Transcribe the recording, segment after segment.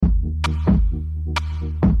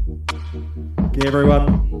Hey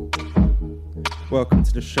everyone, welcome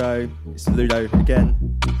to the show. It's Ludo again,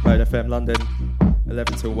 Mode FM London,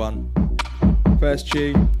 11 till 1. First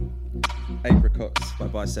tune, Apricots by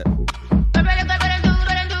Bicep.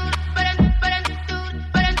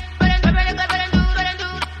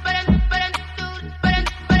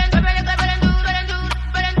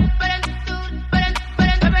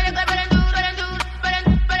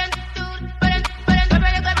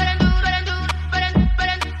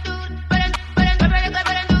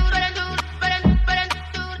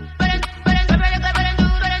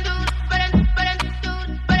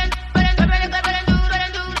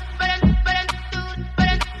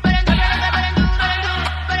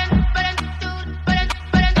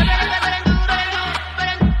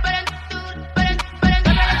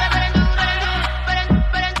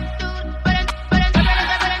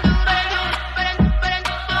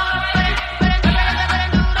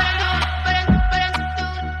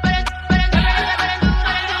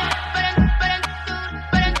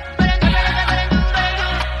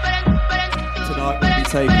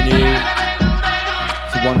 Taking you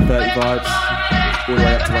to 130 vibes, all the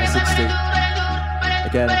way up to 160.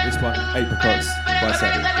 Again, this one, Apricots by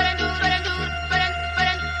Bicep.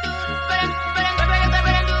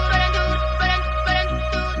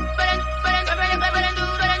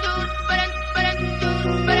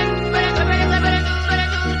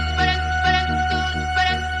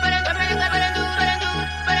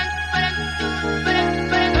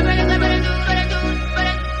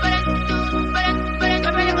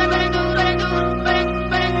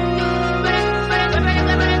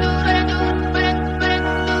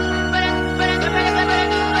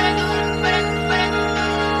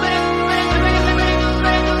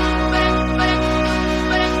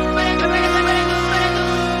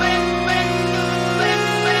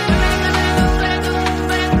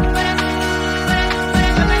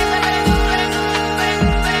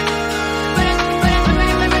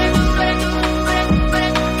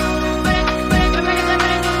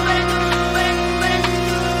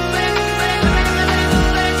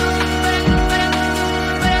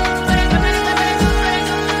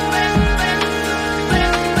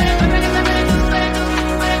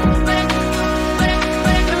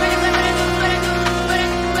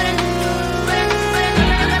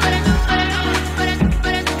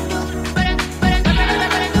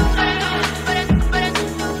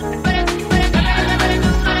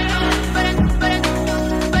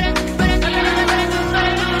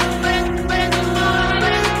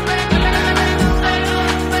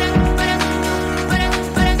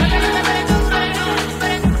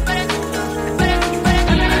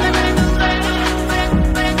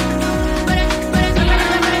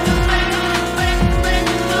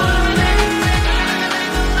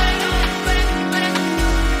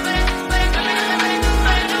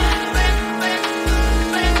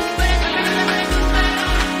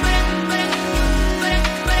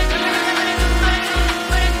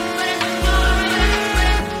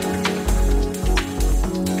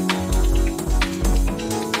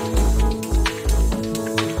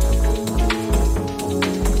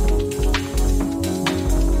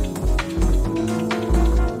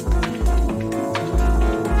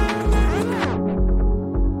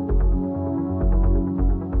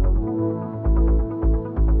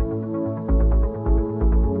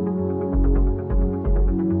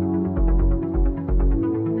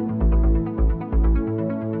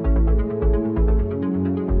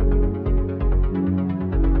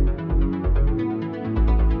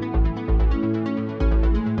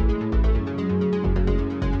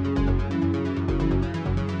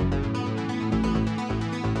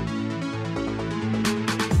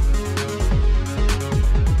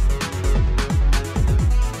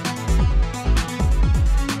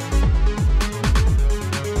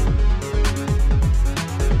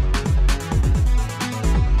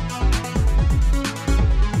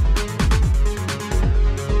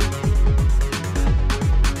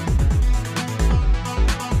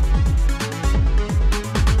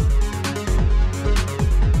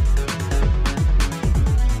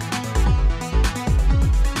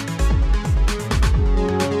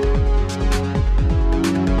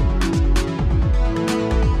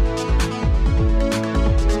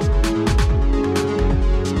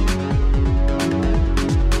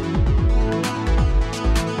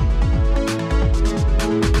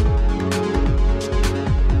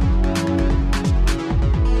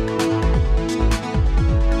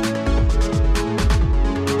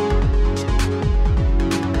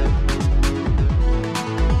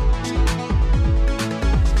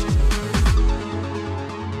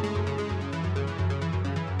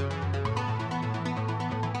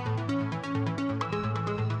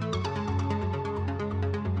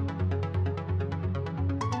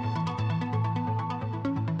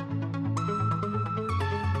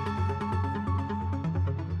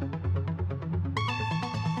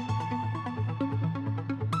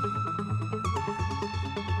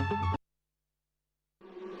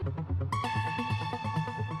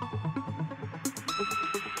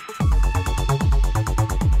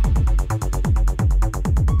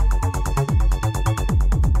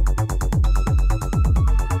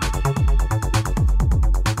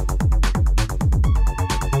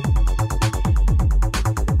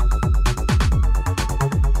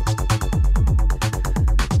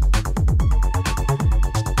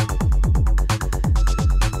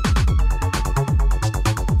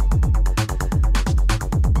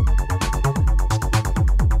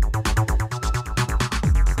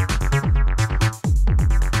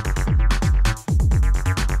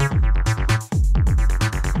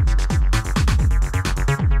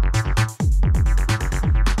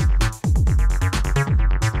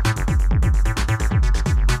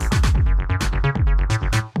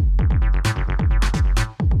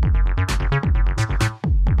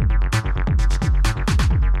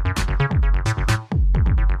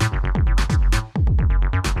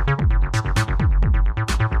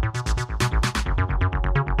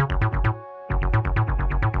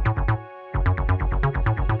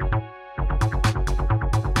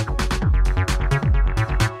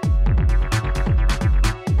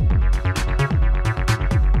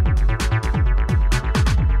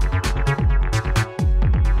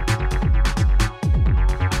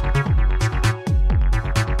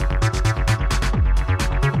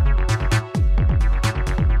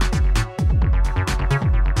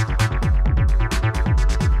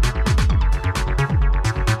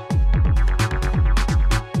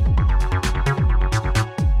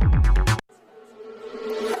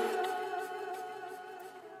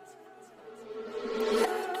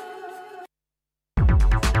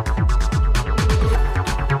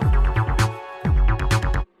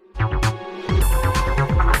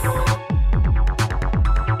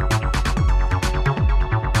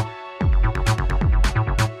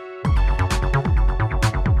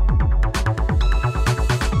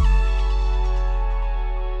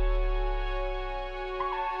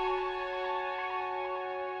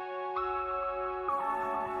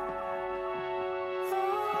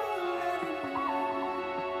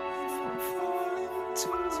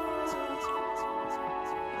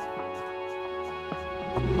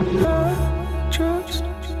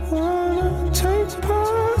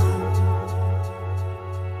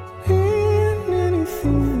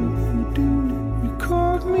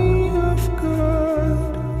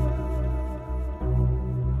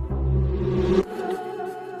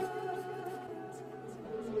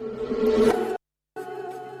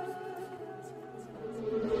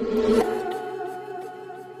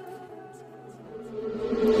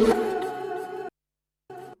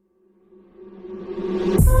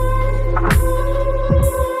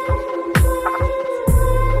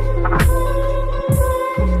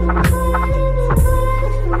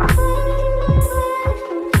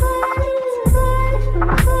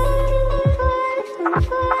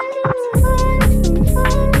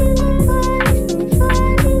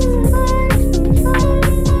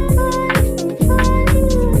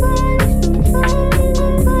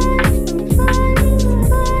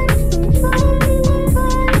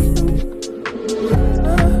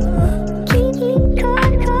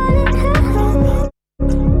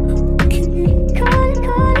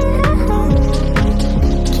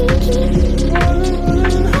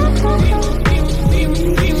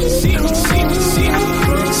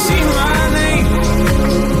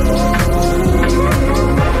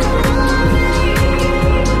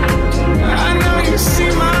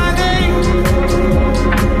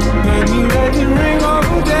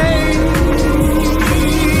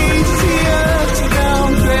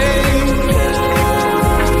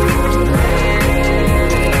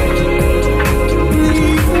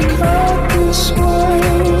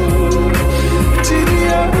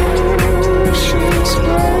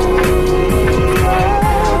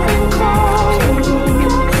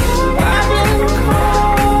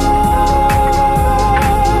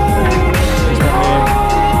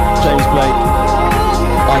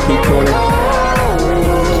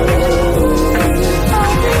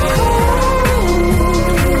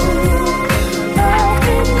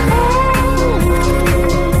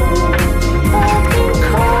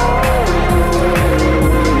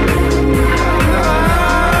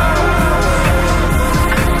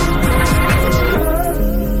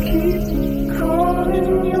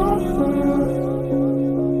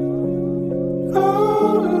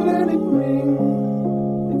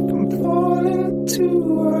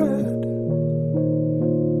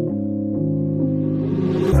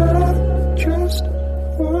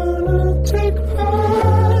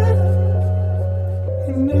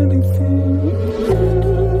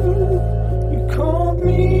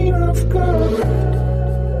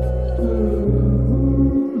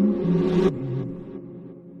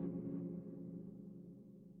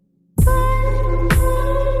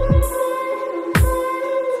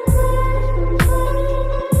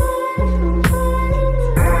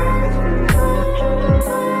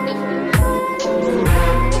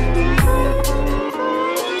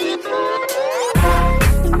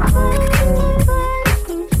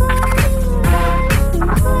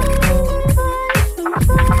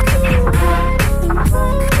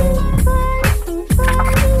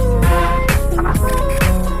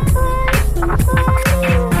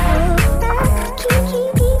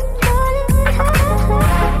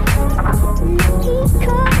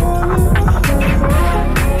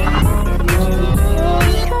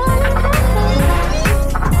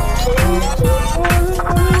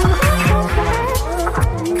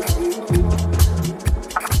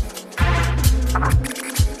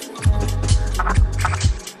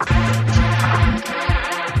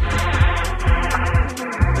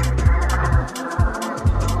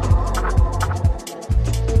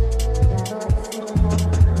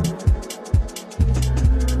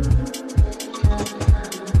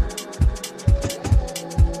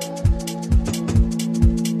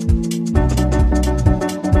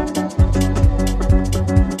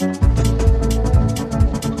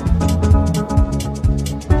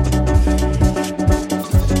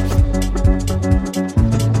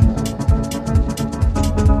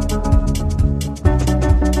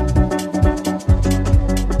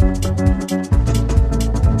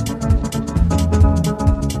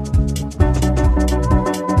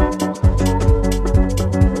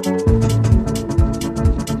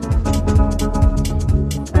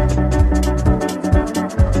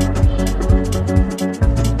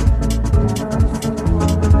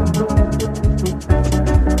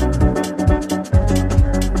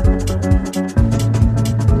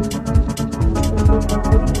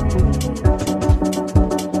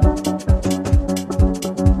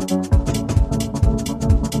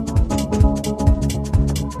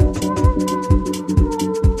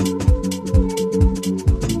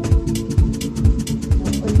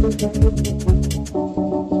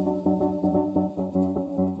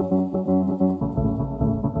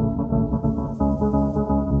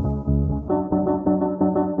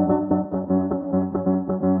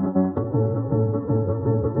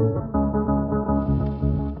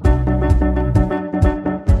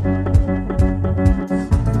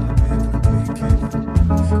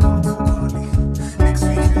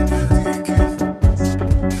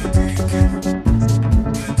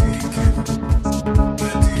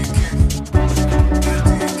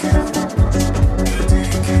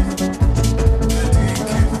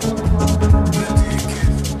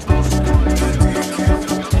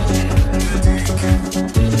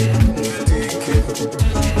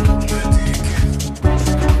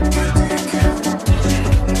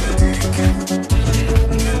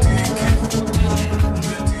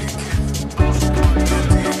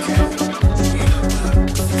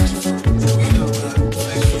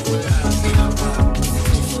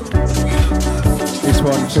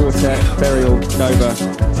 Tour Tech, Burial,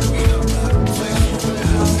 Nova.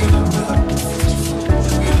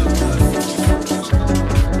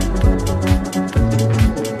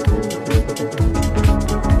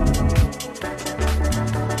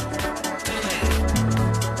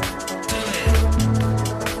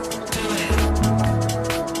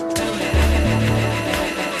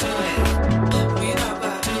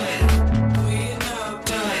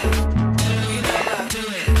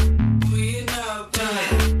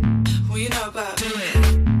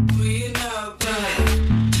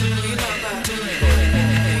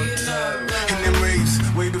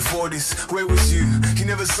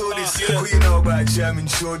 Jamming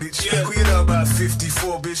Shoreditch, who you know about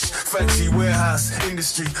 54 bitch, factory, warehouse,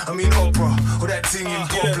 industry, I mean opera, or that thing in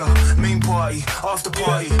Poplar, main party, after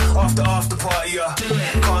party, after party,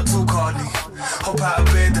 can't talk hardly, hop out of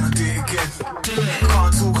bed and I do it again,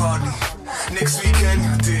 can't talk hardly, next weekend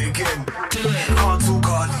I do it again, can't talk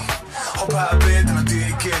hardly, hop out of bed and I do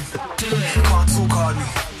it again, can't talk hardly,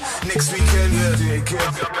 next weekend yeah, do it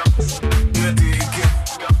again, yeah, do it again,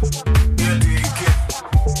 yeah, do it again.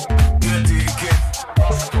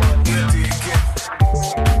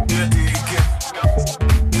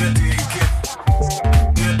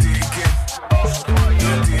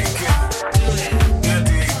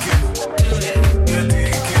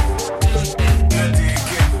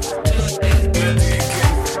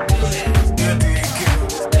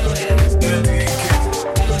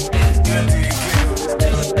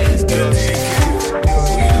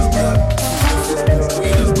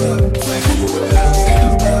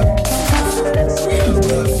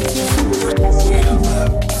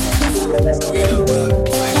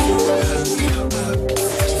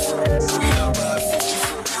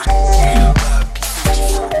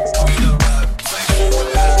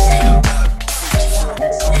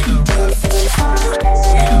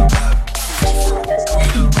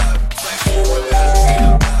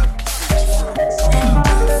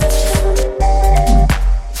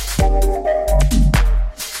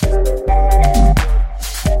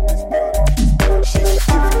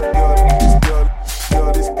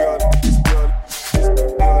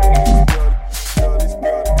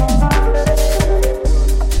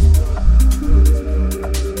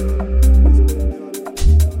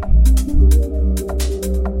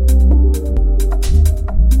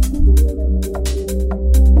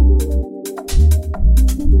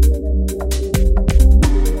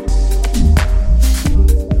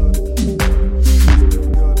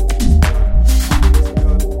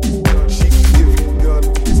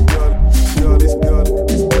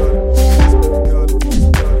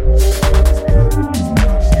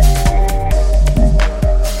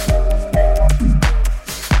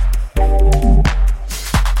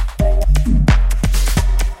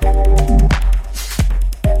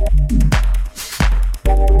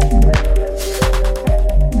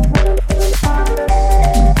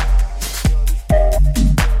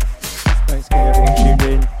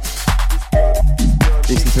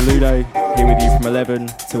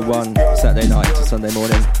 Till 1 Saturday night to Sunday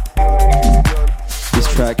morning. This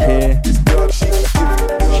track here,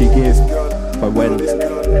 She Give by Wen.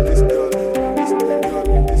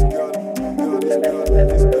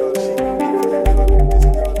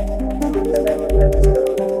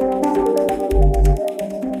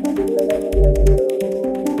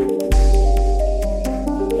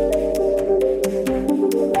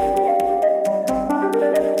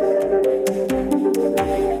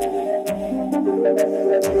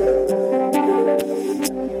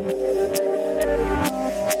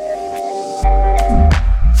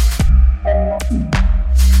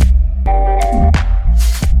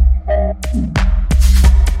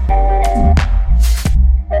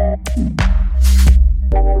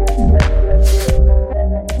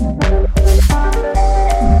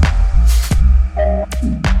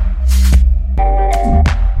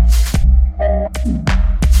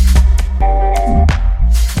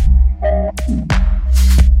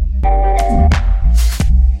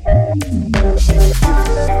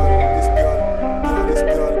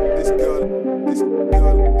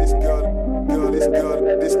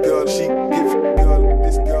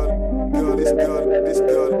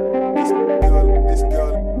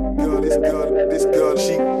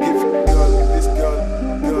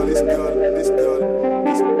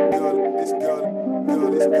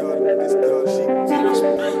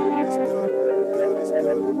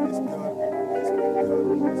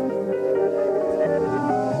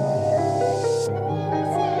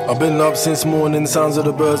 I've been up since morning, sounds of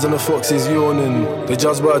the birds and the foxes yawning. They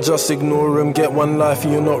judge but I just ignore them, get one life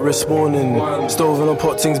and you're not respawning. Stove and a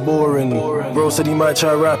pot, things boring. Bro said he might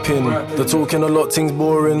try rapping, the talking a lot, things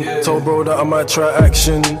boring. Told bro that I might try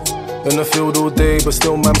action. In the field all day, but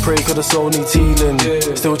still man pray cause the soul needs healing.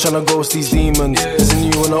 Still tryna ghost these demons, there's a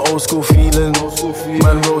new and an old school feeling.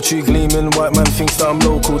 Man roll tree gleaming, white man thinks that I'm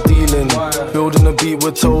local dealing. Building a beat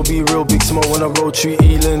with Toby, real big smoke when I roll tree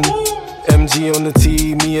ealing. MG on the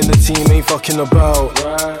T, me and the team ain't fucking about.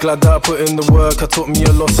 Glad that I put in the work, I took me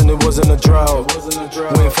a loss and it wasn't a drought.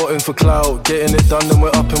 We ain't fighting for clout, getting it done then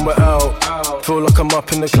we're up and we're out. Feel like I'm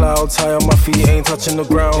up in the clouds, high on my feet, ain't touching the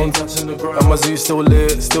ground. And my zoo still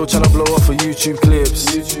lit, still tryna blow off for YouTube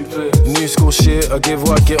clips. New school shit, I give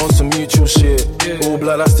what I get on some mutual shit. All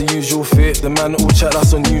black, that's the usual fit, the man all chat,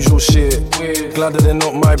 that's unusual shit. Glad that they're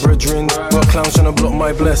not my brethren, got clowns tryna block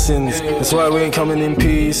my blessings. That's why we ain't coming in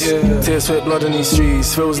peace. Tears, sweat, blood in these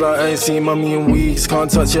streets. Feels like I ain't seen mummy in weeks.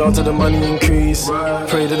 Can't touch it after the money increase.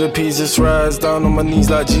 Pray that the peace just rise. Down on my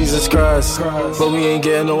knees like Jesus Christ. But we ain't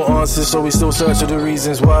getting no answers, so we still search for the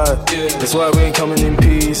reasons why. That's why we ain't coming in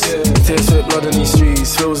peace. Tears, sweat, blood in these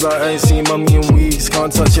streets. Feels like I ain't seen mummy in weeks.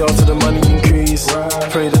 Can't touch it after the money increase.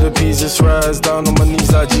 Pray that the peace just rise. Down on my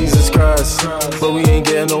knees like Jesus Christ. But we ain't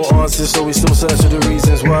getting no answers, so we still search for the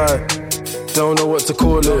reasons why. Don't know what to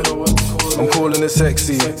call it, I'm calling it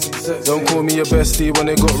sexy. Don't call me a bestie, when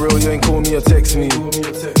it got real you ain't call me or text me.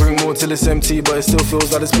 Bring more till it's empty, but it still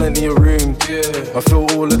feels like there's plenty of room. I feel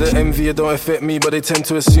all of the envy, it don't affect me, but they tend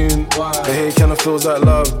to assume. The hate kinda feels like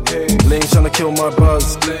love, lame tryna kill my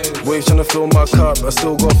buzz. Wave tryna fill my cup, I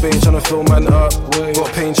still got pain tryna fill man up.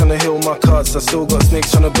 Got pain tryna heal my cuts, I still got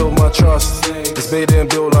snakes tryna build my trust. This baby ain't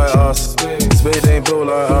built like us, this baby ain't built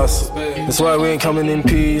like us. That's why we ain't coming in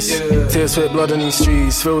peace. Tears, sweat, blood in these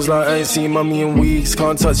streets. Feels like I ain't seen mummy in weeks.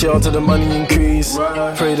 Can't touch it after the money increase.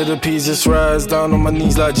 Pray that the peace just rise. Down on my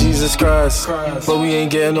knees like Jesus Christ. But we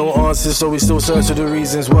ain't getting no answers, so we still search for the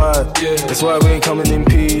reasons why. That's why we ain't coming in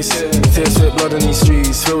peace. Tears, sweat, blood in these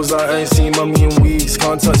streets. Feels like I ain't seen mummy in weeks.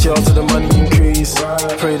 Can't touch it after the money increase.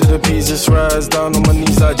 Pray that the peace just rise. Down on my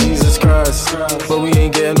knees like Jesus Christ. But we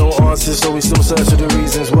ain't getting no answers, so we still search for the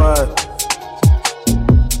reasons why.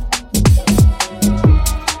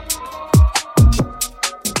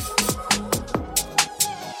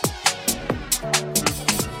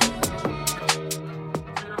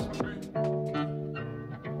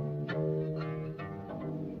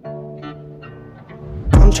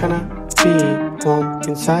 I'm tryna be warm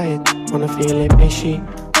inside, wanna feel it fishy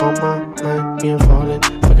on my mind, me and falling,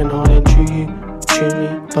 fucking holding to me,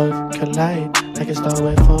 both collide, like a star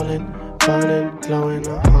we're falling, burning, glowing,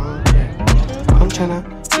 yeah. I'm tryna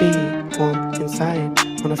be warm inside,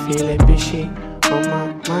 wanna feel it fishy on my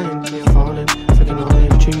mind, me and falling, fucking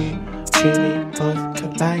holding to me, both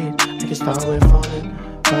collide, like a star we're falling,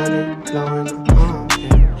 burning, glowing,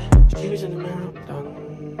 yeah. She was in the mirror.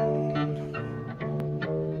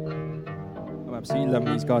 Absolutely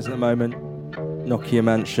loving these guys at the moment. Nokia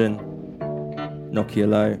Mansion, Nokia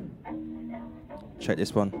Low. Check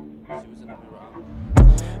this one.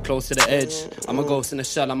 Close to the edge, I'm a ghost in the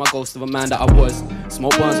shell, I'm a ghost of a man that I was.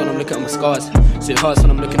 Smoke burns when I'm looking at my scars, shit hurts when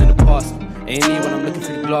I'm looking in the past. Ain't me when I'm looking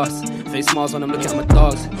through the glass, face smiles when I'm looking at my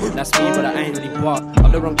dogs. That's me, but I ain't really part.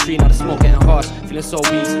 Up the wrong tree, now the smoke getting harsh. Feeling so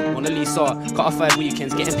weak, on the lease art. Cut off 5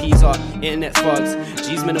 weekends, getting peas art. Internet thugs,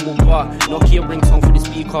 G's minimal bar. Nokia ringtone for the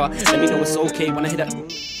speaker. Let me know it's okay when I hit that.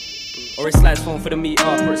 Or it slides phone for the meet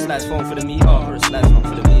up, or it slides phone for the meet up, or it slides phone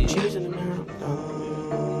for the meet. She was in the mirror.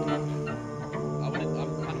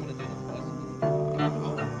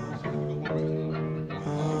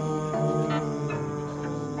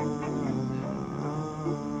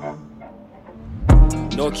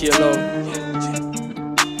 Nokia low.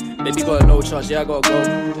 Baby got a low charge, yeah I gotta go.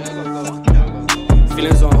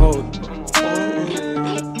 Feelings on hold.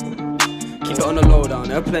 Keep it on the low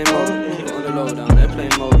down, airplane mode. Keep it on the low down,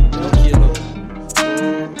 airplane mode. Nokia low.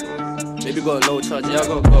 Baby got a low charge, yeah I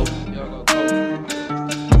gotta go.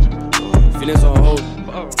 Feelings on hold.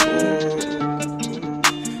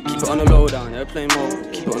 Keep it on the low down, airplane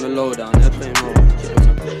mode. Keep it on the low down, airplane mode.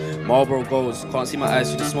 Marlboro goes, can't see my eyes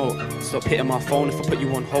through the smoke. Stop hitting my phone if I put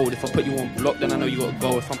you on hold. If I put you on block, then I know you gotta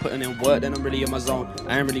go. If I'm putting in work, then I'm really in my zone.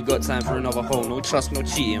 I ain't really got time for another hoe. No trust, no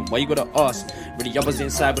cheating. Why you gotta ask? Really, others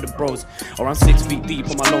inside with the bros. Or I'm 6 feet deep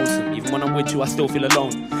on my lonesome. Even when I'm with you, I still feel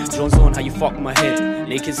alone. Jones on how you fuck my head.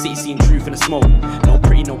 Naked city, seeing truth in the smoke. No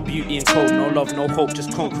pretty, no beauty and cold. No love, no hope,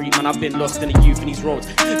 just concrete. Man, I've been lost in the youth in these roads.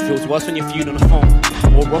 Feels worse when you're viewed on the phone.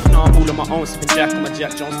 More rough now, I'm all on my own. Sipping Jack on my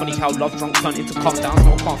Jack Jones. Funny how love drunk turned into calm downs.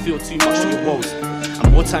 No, can't feel too much of your woes.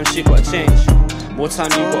 And more time shit gotta change. More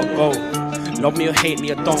time you gotta go. Love me or hate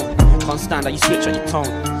me or don't. Can't stand how you switch on your tone.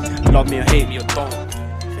 Love me or hate me or don't.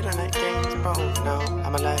 Feeling like James Bond now.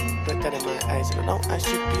 I'm alive, but dead in my eyes, and I know I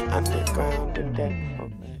should be underground and dead.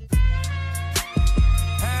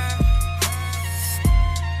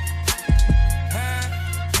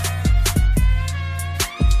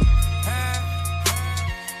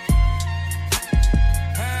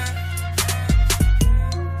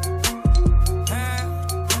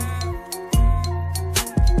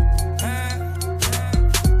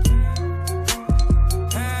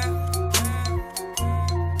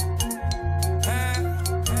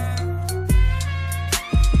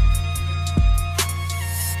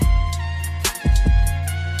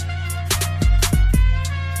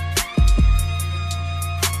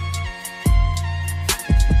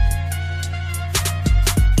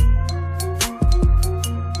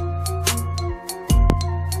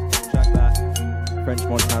 French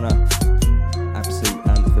Montana, absolute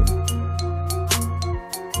anthem.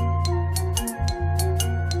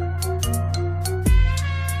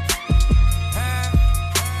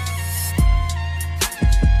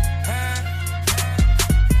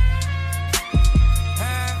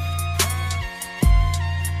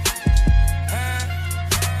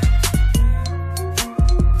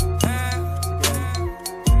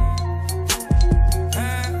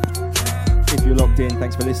 If you're locked in,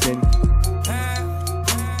 thanks for listening.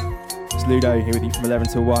 It's Ludo here with you from 11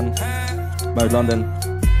 till 1. Mode London.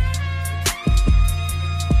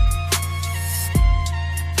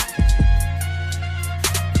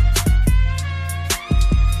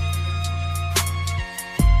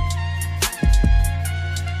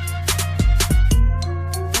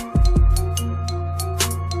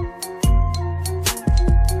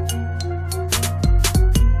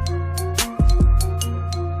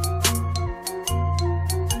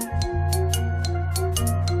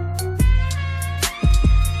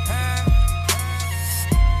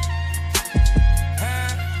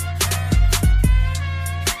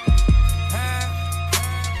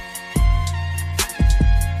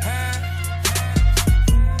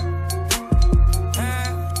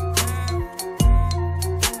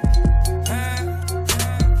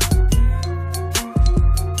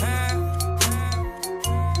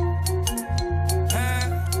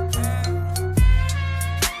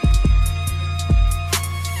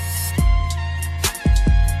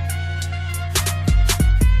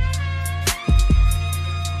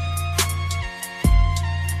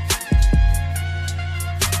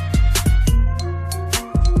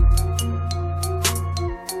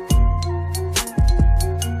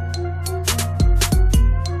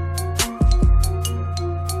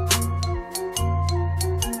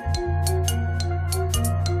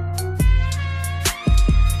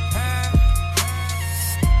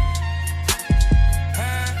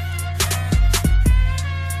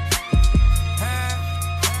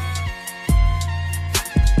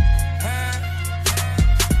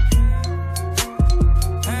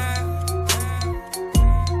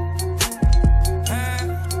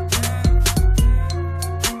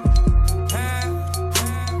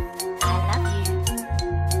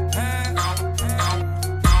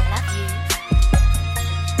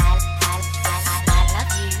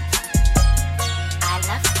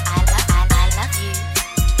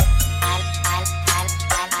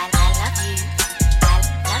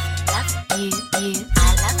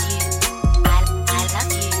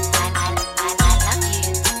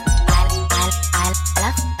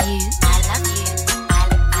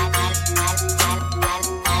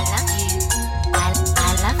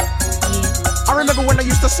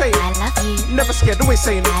 Never scared, always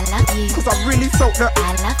saying it. Cause I really felt that,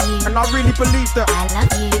 and I really believed that.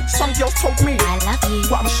 Some girls told me,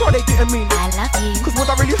 but I'm sure they didn't mean it. Cause would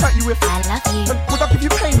I really hurt you if? And would I give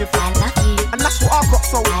you pain if? And that's what I got,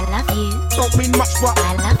 so don't mean much, but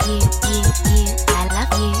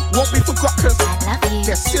won't be forgot cause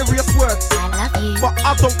they're serious words. But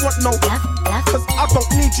I don't want no, cause I don't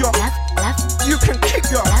need your. You can keep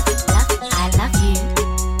your.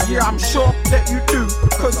 Yeah, I'm sure that you do,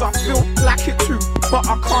 cause I feel like it too. But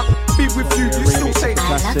I can't be with you, you still say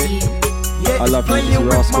yeah, I love playing you,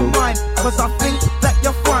 with my mind, cause I think that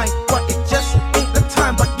you're fine. But it just ain't the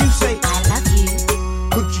time, but you say I love you.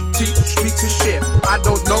 Could you teach me to share? I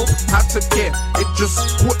don't know how to care. It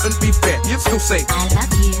just wouldn't be fair. You still say I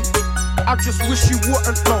love you. I just wish you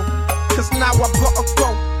wouldn't know, cause now I've gotta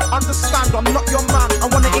go. Understand, I'm not your man.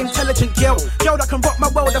 I want an intelligent girl that can rock my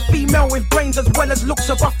world. A female with brains as well as looks.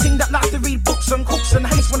 A buff thing that likes to read books and cooks and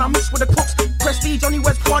hates when I mix with the cooks. prestige, only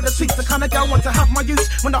wears Prada suits. The kind of girl want to have my use.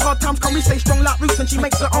 When the hard times come, we stay strong like roots, and she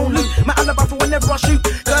makes her own loot. My alibi for whenever I shoot.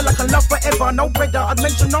 Girl, I can love forever, no breader. I'd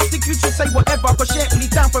mention nasty crews who say whatever, but she ain't really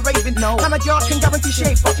down for raving. No. Kind of girl can guarantee she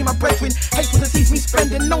ain't fucking my brethren. Hateful to tease me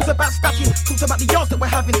spending, knows about stacking. Talks about the yards that we're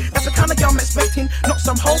having. That's the kind of girl I'm expecting. Not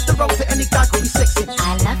some hoes the road that any guy could be sexing.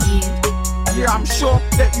 I love you. Yeah, I'm sure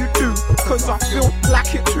that you do, cause I feel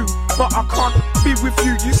like it too. But I can't be with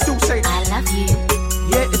you, you still say I love you.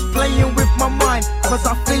 Yeah, it's playing with my mind, cause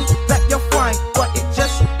I think that you're fine, but it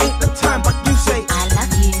just ain't the time. But you say I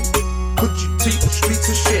love you. could you teach me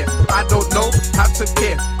to share? I don't know how to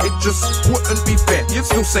care, it just wouldn't be fair. You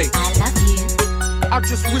still say I love you. I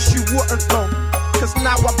just wish you wouldn't know, cause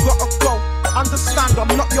now I've gotta go. Understand,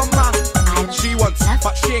 I'm not your man. She wants,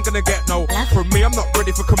 but she ain't gonna get no. From me, I'm not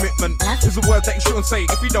ready for commitment. It's a word that you shouldn't say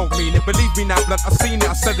if you don't mean it. Believe me now, blood, I've seen it,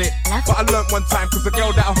 I said it. But I learnt one time, cause the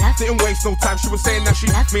girl that I didn't waste no time. She was saying that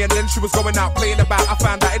she me, and then she was going out playing about. I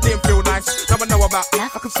found out it didn't feel nice. Now I know about, I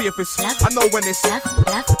can see if it's, I know when it's.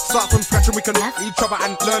 Start from scratch and we can each other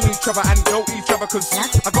and learn each other and know each other. Cause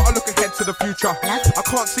I gotta look ahead to the future. I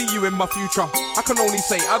can't see you in my future. I can only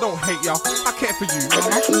say I don't hate ya, I care for you. I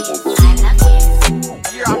love you. I love you.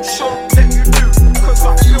 Yeah, I'm sure that you do, cause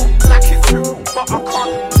I feel like it too. But I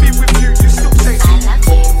can't be with you, you still say I love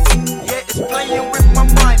you. yeah, it's playing with my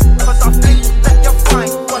mind, cause I think that you're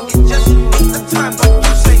fine, but it just ain't the time. But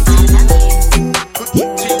you say I love you. could you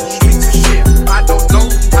teach me to share? I don't know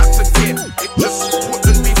how to care, it just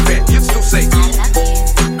wouldn't be fair. You still say I love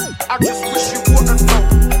you. I just wish you wouldn't know,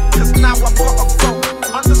 cause now I've gotta go.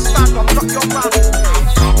 Understand, I'm not your man.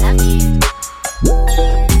 I love you.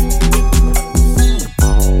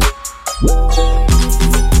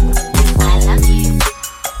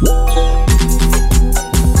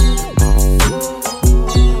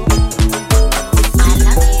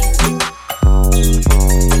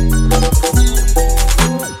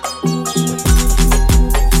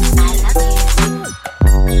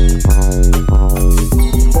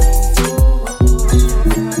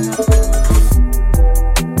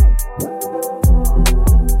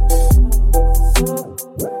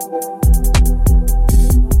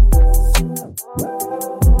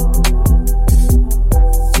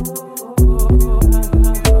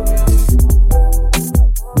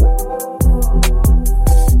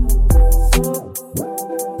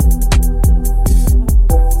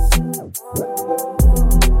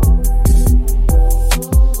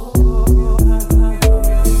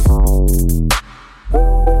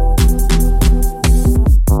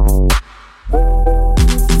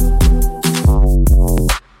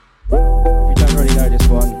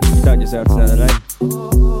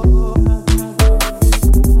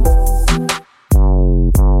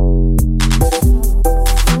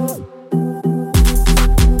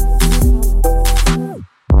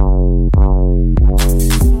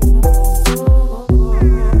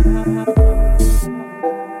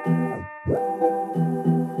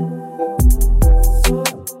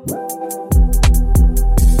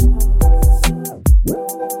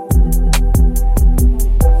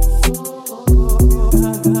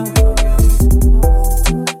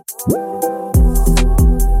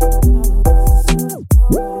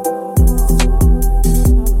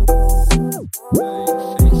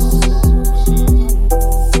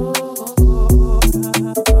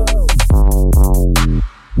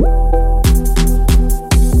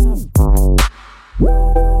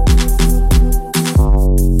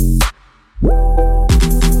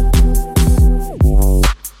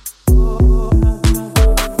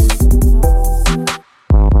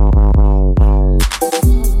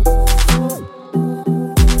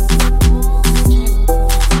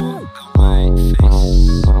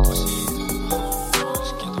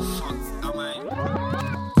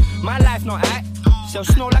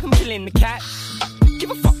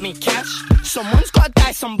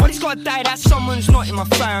 Somebody's gotta die, that someone's not in my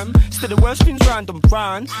fam. Still the world spins round and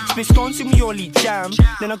round. Spit scones with me all eat jam.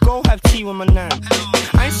 Then I go have tea with my nan.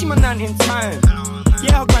 I ain't seen my nan in time.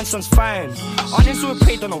 Yeah, her grandson's fine. Honest with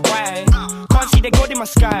pray, don't know why. Can't see the God in my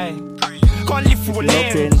sky. Can't live through a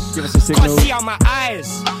lens. Can't see out my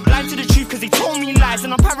eyes. Lying to the truth cause they told me lies.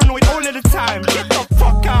 And I'm paranoid all of the time. Get the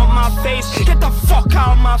fuck out of my face. Get the fuck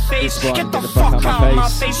out of my face. Get the fuck out of my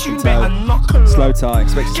face. You better knuckle up. Slow tie,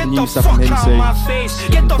 expect some new stuff from him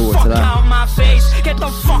soon. Get the fuck out of my face. Get the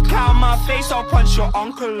fuck out of my face. I'll punch your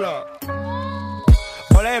uncle up.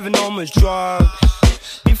 All I ever known was drugs.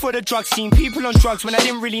 Before the drug scene, people on drugs when I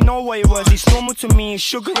didn't really know what it was. It's normal to me,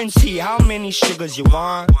 sugar and tea. How many sugars you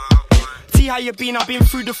want? See how you been, I've been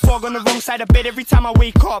through the fog on the wrong side of bed every time I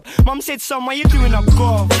wake up. Mum said, son, why you doing up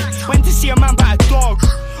golf? Went to see a man by a dog.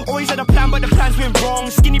 Always had a plan, but the plans went wrong.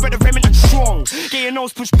 Skinny but the Remington strong. Get your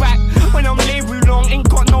nose pushed back when I'm labelled long. Ain't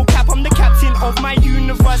got no cap, I'm the captain of my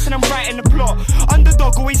universe, and I'm writing the plot.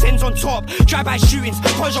 Underdog always ends on top. Drive-by shootings,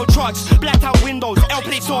 Peugeot trucks, blacked out windows, L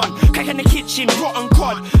plates on, crack in the kitchen, rotten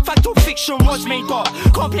cod. Fact or fiction was made up.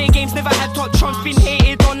 Can't play games, never had top trumps. Been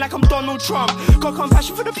hated on like I'm Donald Trump. Got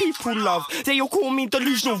compassion for the people, love. They all call me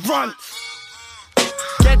delusional runt.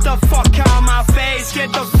 Get the fuck out of my face,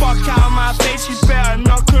 get the fuck out of my face, you better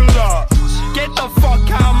knuckle up. Get the fuck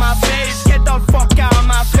out of my face, get the fuck out of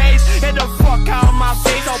my face, get the fuck out of my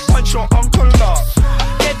face, I'll punch your uncle up.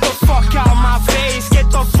 Get the fuck out of my face,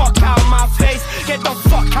 get the fuck out of my face, get the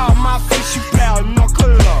fuck out of my face, you better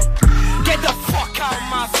knuckle up. Get the fuck out of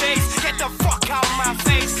my face, get the fuck out of my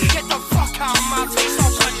face, get the fuck out of my face,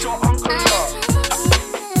 I'll punch your uncle up.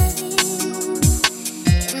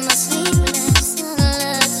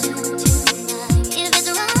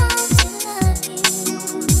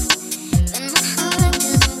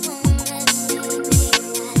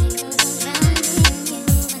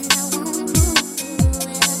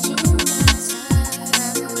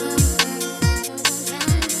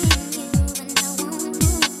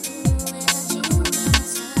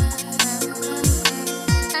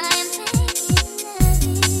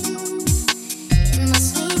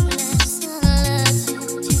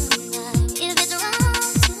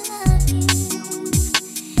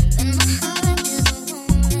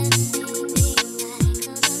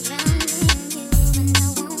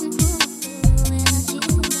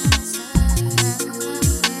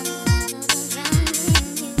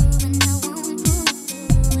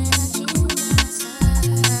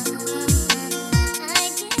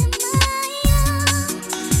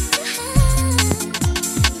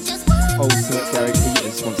 Ultimate Gary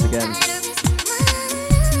Peters once again.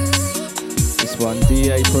 This one,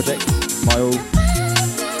 DA Project, My All.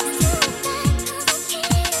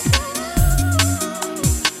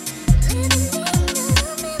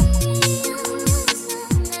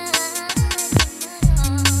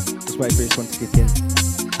 Just wait for this one to kick in.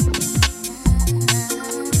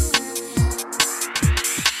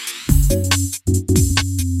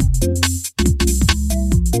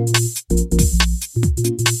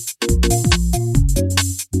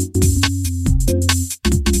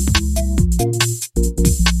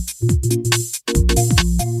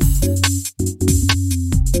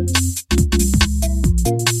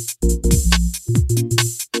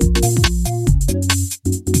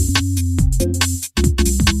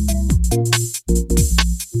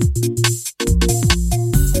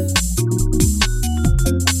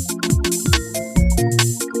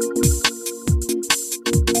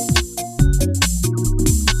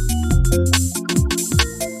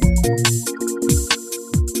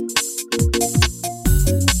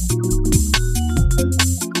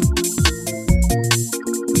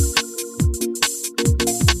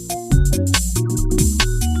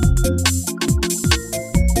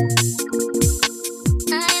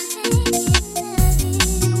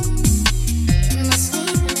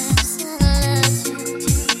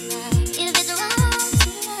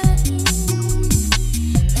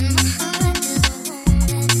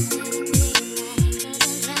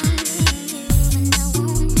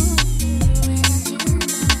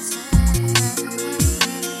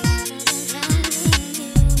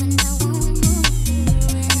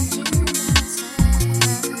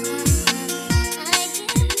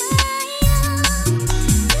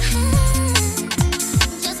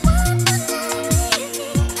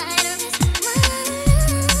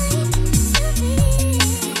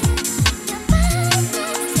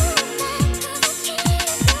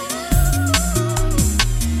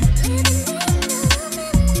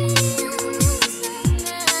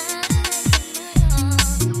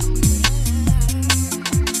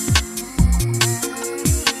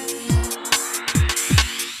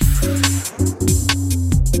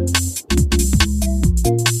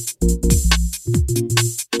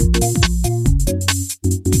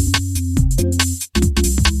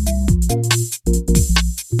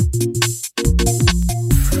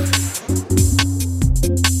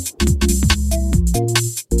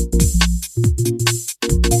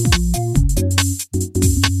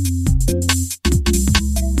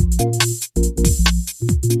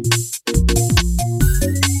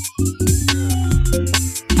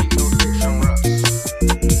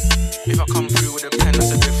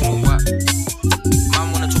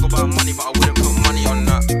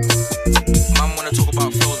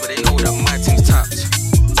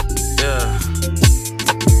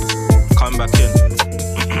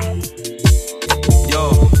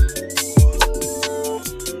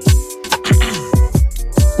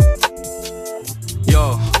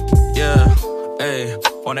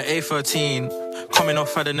 A13, coming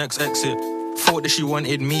off at the next exit. Thought that she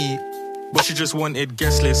wanted me, but she just wanted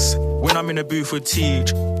guest lists. When I'm in the booth with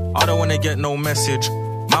Teach, I don't wanna get no message.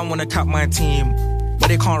 Man wanna cap my team, but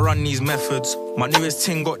they can't run these methods. My newest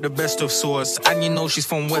ting got the best of sauce, and you know she's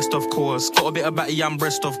from West, of course. Got a bit of batty and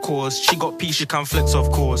breast, of course. She got P, she can flex,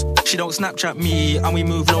 of course. She don't Snapchat me, and we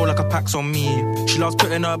move low like a pax on me. She loves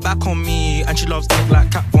putting her back on me, and she loves ink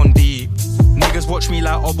like Kat Von D. Niggas watch me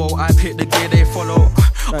like Obo, I pick the gear they follow.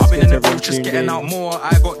 I've been in the booth just getting out more.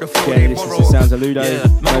 I got the flow they borrow. This is Sounds of Ludo,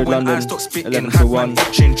 Mode London, I stopped spitting, 11 to 1.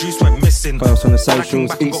 Juice went missing. Follow us on the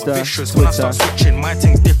socials, Insta, When I start switching, my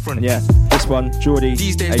thing's different. And yeah, this one, Geordie,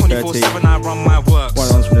 These days 8:30. 24/7 I run my works. One of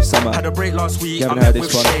the ones from the summer. Had a break last week, You I haven't met heard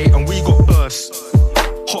with this one. Shay and we got burst.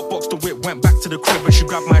 Hotboxed the whip, went back to the crib and she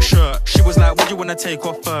grabbed my shirt. She was like, what do you wanna take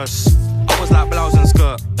off first? I was like, blouse and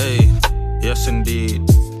skirt. Hey, yes indeed,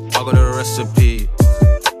 I got a recipe.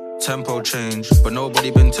 Tempo change, but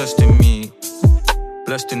nobody been testing me.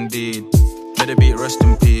 Blessed indeed, may the beat rest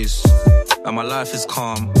in peace. And my life is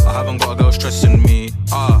calm, I haven't got a girl stressing me.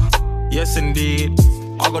 Yes indeed,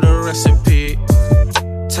 I got a recipe.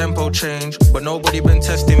 Tempo change, but nobody been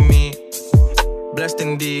testing me. Blessed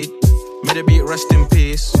indeed, may the beat rest in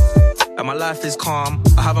peace. And my life is calm,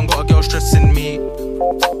 I haven't got a girl stressing me.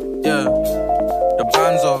 Yeah, the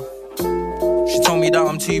band's off. She told me that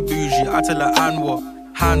I'm too bougie, I tell her and what?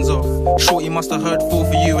 Hands off. Shorty must have heard fall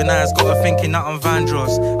for you, and I's got her thinking that I'm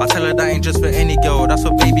Vandross. I tell her that ain't just for any girl, that's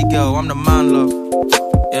for baby girl, I'm the man, love.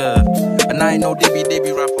 Yeah, and I ain't no dibby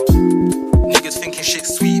rapper. Niggas thinking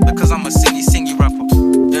shit's sweet because I'm a singy rapper.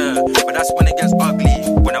 Yeah, but that's when it gets ugly.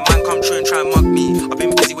 When a man come true and try and mug me. I've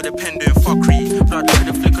been busy with a pen doing fuckery. Blood with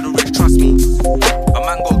the flick of the rich, trust me. A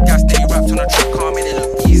man got gas that he wrapped on a track car, made it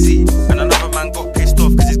look easy. And another man got pissed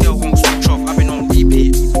off because his girl won't switch off. I've been on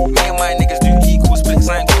repeat. Me and my niggas do equal splits.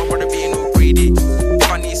 I ain't got a brother being all greedy.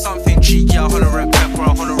 If I need something cheeky, I'll holler at Pep or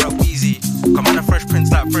I'll holler at Weezy. Come on, a Fresh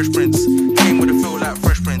Prince like Fresh Prince. Came with a feel like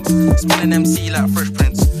Fresh Prince. Spinning MC like Fresh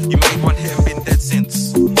Prince. You made one hit and been dead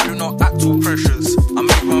since. I do not act all precious. I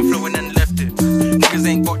made one flow and then left it. Niggas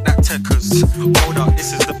ain't got that techers. Hold up,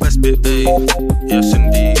 this is the best bit, ayy. Yes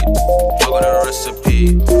indeed, I got a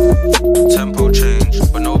recipe. Tempo change,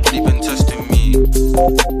 but nobody been testing me.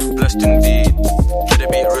 Blessed indeed, may the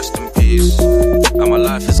beat rest in peace. And my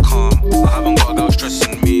life is calm, I haven't got a girl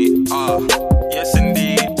stressing me. Yes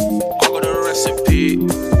indeed, I got a recipe.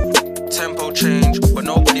 Tempo change, but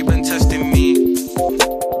nobody been testing me.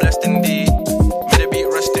 Blessed indeed, may the beat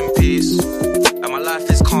rest in peace. And my life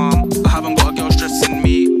is calm, I haven't got a girl stressing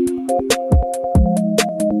me.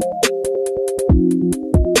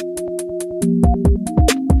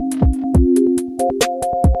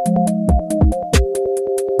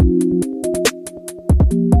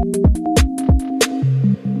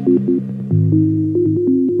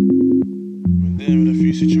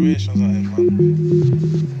 Situations like this, man.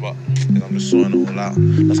 But I'm just sorting it all out.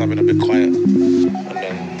 That's why I've been a bit quiet. And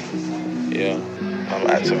then, yeah, I'm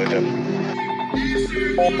active again.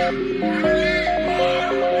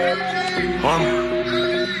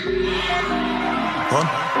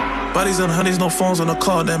 Baddies and honeys, no phones on the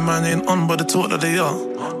car. Them man ain't on, but the talk that they are.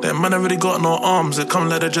 Them man ain't really got no arms. It come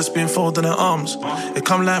like they just been folding their arms. It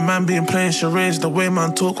come like man being playing charades. The way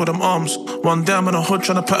man talk with them arms. One day I'm in a hood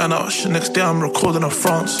trying to pattern out shit. Next day I'm recording in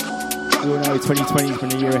France. You all know 2020's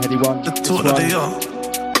been a year ahead he won. The talk that they are.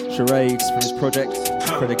 Charades from his project.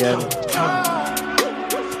 Spread again.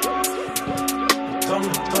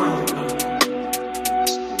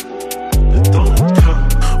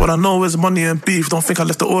 What I know is money and beef. Don't think I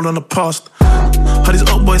left it all in the past. How these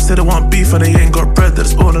old boys say they want beef and they ain't got bread,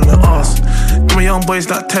 that's all in their ass. Give me young boys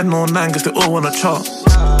like 10 or 9 cause they all wanna chart.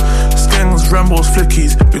 Skangs, Rambos,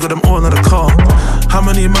 Flickies, we got them all in the car. How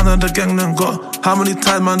many man in the gang them got? How many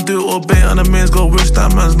times man do it all bait and the mains go wish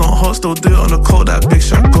that man's not hot. Still do it on the coat, that big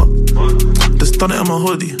shot got. Just done it on my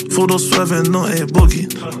hoodie. Full those swerving, not a boogie.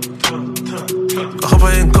 I hope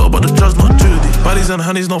I ain't got, but the judge not Judy. Baddies and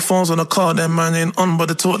honeys, no phones on the car. Them man ain't on, but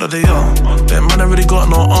the talk that they are. Them man ain't really got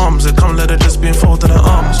no arms. It come like they just been folding their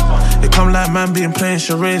arms. It come like man being playing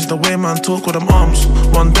charades. The way man talk with them arms.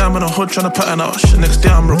 One day I'm in a hood trying to pattern out shit. Next day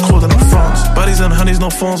I'm recording in France. Baddies and honeys, no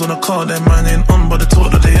phones on the car. Them man ain't on, but the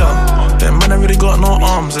talk that they are. Them man ain't really got no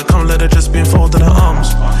arms. It come like they just been folding their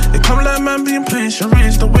arms. It come like man being playing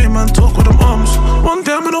charades. The way man talk with them arms. One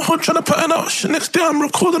day I'm in a hood trying to pattern out shit. Next day I'm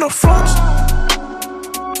recording in France.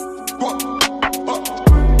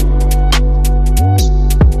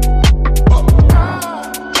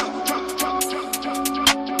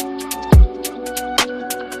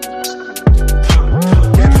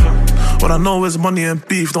 What I know is money and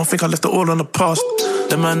beef. Don't think I left it all in the past.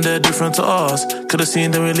 The man, they're different to us. Could've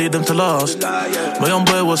seen them, we lead them to last. My young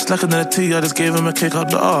boy was slacking in the tea, I just gave him a kick up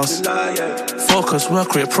the arse. Focus,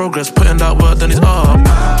 work rate, progress, putting that work, then he's up.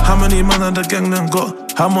 How many man in the gang then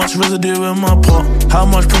got? How much residue in my pot? How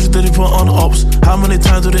much pressure did he put on ops? How many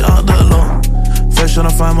times did he out the lot? First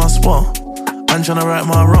tryna find my spot, and tryna right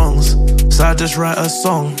my wrongs. So I just write a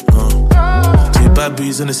song. Two bad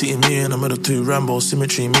bees in the city, me in the middle. Two Rambo,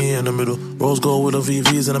 symmetry, me in the middle. Rose gold with the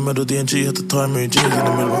VVs in the middle. DNG at the time, Mary J's in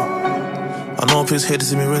the middle. I know piss hate to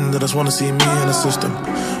see me win, they just wanna see me in the system.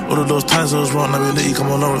 All of those times I was wrong, I really come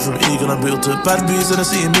along from Egan. I built it. Bad bees in the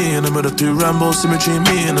city, me in the middle. Two Rambo, symmetry,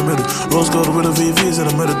 me in the middle. Rose gold with the VVs in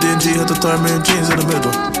the middle. DNG at the time, Mary J's in the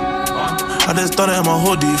middle. I just done it in my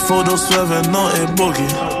hoodie, photos swerving, not a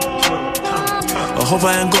boogie. I hope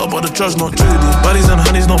I ain't got about the drugs, not Judy. Bodies and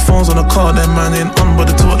honeys, no phones on the car. Them man ain't on, but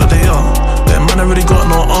they talk that they are. Them man ain't really got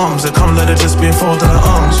no arms. They come like they just being folded in their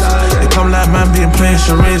arms. They come like man being playing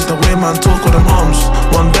charades. The way man talk with them arms.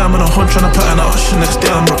 One day I'm in a hood trying to pattern out shit. Next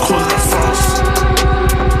day I'm recording in France.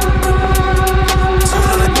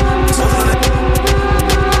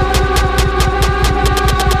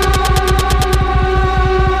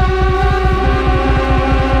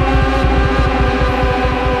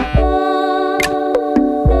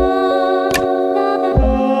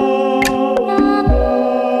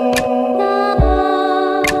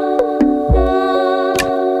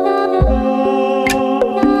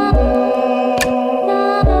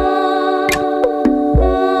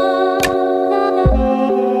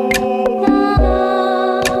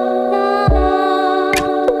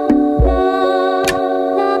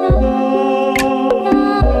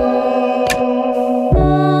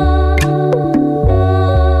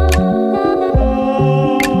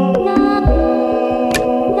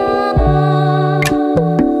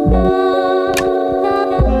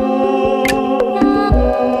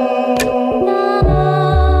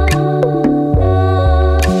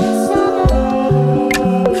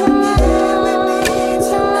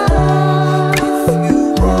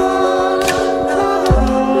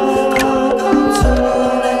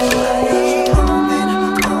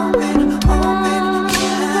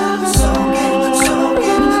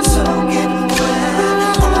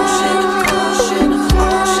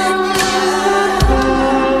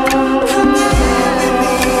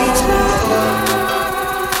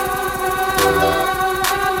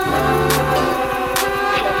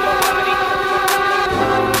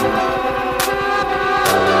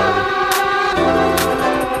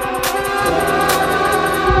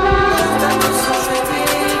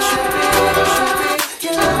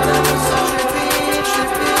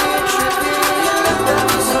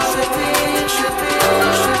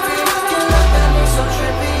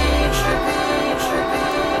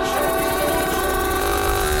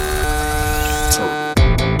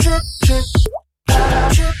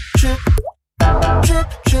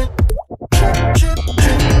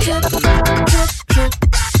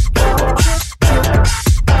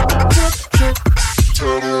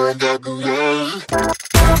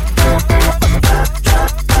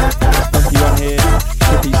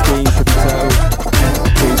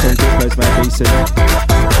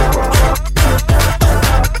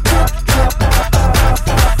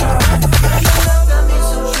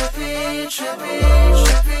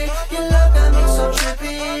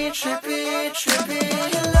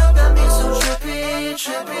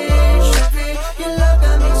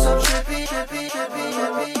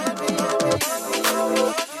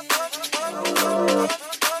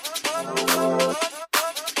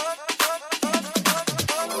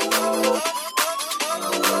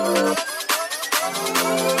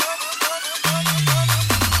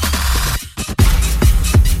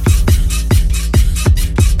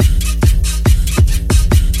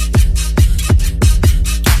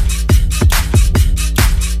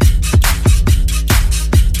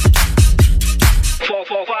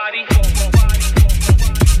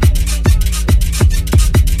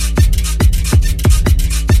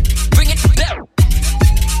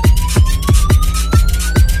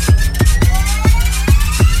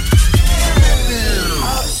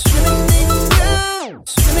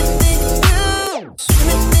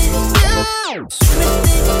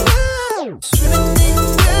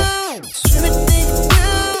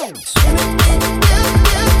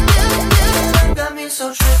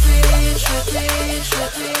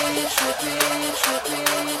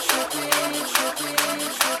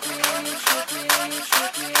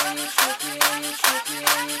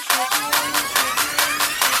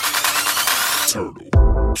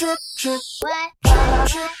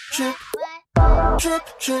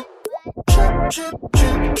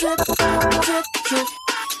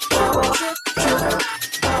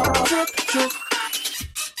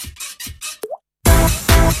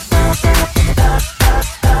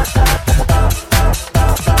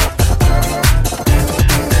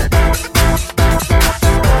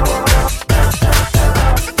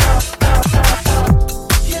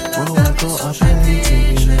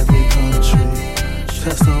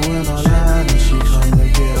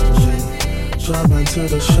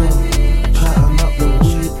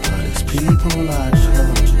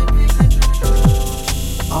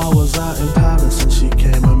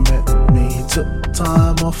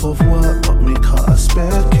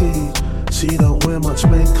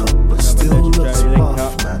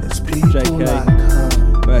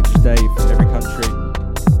 UK, Turkish Dave, every country.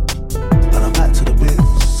 And I'm back to the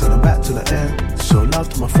bits, and I'm back to the end. Show love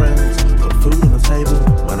to my friends, put food on the table,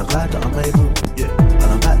 and I'm glad that I'm able. Yeah, and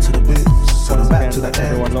I'm back to the bits, and I'm back to the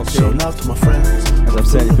end. Show love to my friends. As I've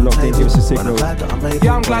said, if you're locked in, give us a signal.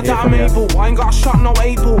 Yeah, I'm glad that I'm able. I ain't got a shot, no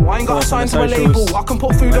able. I ain't got a sign to a label. I can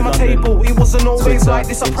put food on my table. It wasn't always like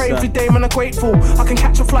this. I pray every day, man, I'm grateful. I can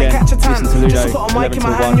catch a flight, catch a tan. Just to put a mic in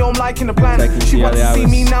my hand, yo, I'm liking the plan. She wants to see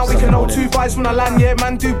me now, we can hold 2 vibes when I land. Yeah,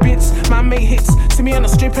 man, do bits, man, make hits. See me on the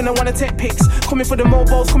strip and I wanna take pics. Coming for the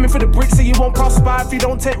mobiles, coming for the bricks. So you won't prosper if you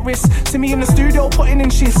don't take risks. See me in the studio, putting in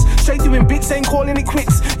shifts. Straight doing bits, ain't calling it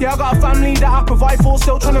quits. Yeah, I got a family that I provide for.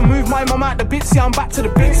 Still trying to move my mum out the bits. Yeah, I'm back to the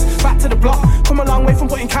bits, back to the block. Come a long way from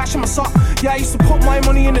putting cash in my sock. Yeah, I used to put my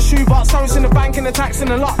money in the shoebox. Now it's in the bank and the tax in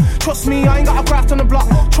the lot. Trust me, I ain't got a graft on the block.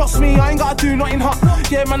 Trust me, I ain't got to do nothing hot.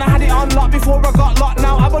 Yeah, man, I had it unlocked before I got locked.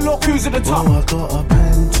 Now have a look who's at the top. Oh, I got a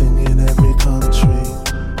painting in every country.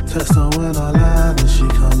 Text her when I land and she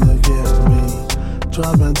come to get me.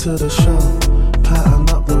 Driving to the show, pattern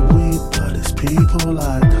up the weed, but it's people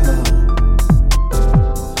like her.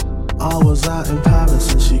 I was out in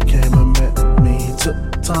Paris and she came and met me.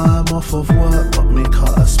 Took time off of work, but me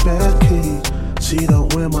cut a spare key. She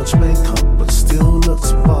don't wear much makeup, but still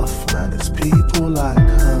looks buff. Man, it's people like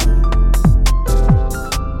her.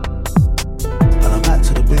 And I'm back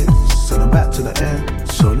to the bits, and I'm back to the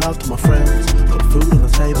end. Show love to my friends, put food on the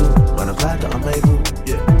table. Man, I'm glad that I'm able.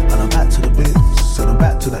 Yeah, and I'm back to the bits, and I'm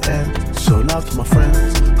back to the end. Show love to my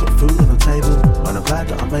friends, put food on the table. Man, I'm glad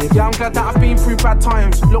that I'm able. Yeah, I'm glad that I've been through bad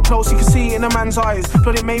times. Look close, you can see it in a man's eyes.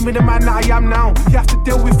 But it made me the man that I am now. You have to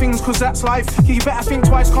deal with things, cause that's life. Yeah, you better think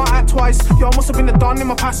twice, can't act twice. Yo, I must have been a don in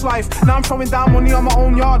my past life. Now I'm throwing down money on my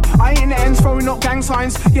own yard. I ain't in the ends throwing up gang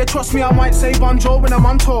signs. Yeah, trust me, I might say bonjour when I'm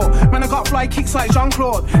on tour. Man, I got fly kicks like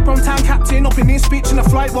Jean-Claude. From town captain up in this bitch, and the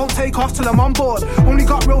flight won't take off till I'm on board. Only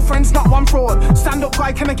got real friends, not one fraud. Stand up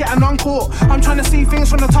guy, can I get an encore? I'm trying to see things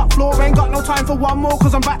from the top floor. Ain't got no time for one more,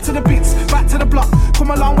 cause I'm back to the bits, back to the block.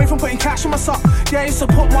 Come a long way from putting cash in my sock. Yeah, I used to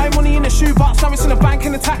put my money in the shoebox. Now it's in the bank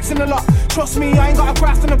and the tax in the lot. Trust me, I ain't got a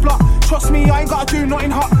graft on the block. Trust me, I ain't got to do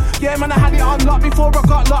nothing hot. Yeah, man, I had it unlocked before I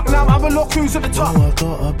got locked. Now have a look who's at the top. Oh, I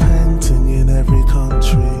got a painting in every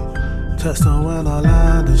country. Text her when I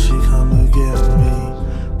land and she come to get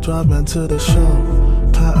me. Driving to the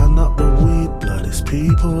show, pattern up the weed, blood, it's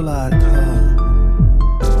people like her.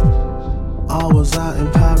 I was out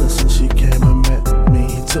in Paris and she came and met me.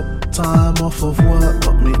 Took time off of work,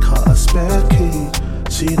 but me cut a spare key.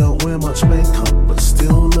 She don't wear much makeup, but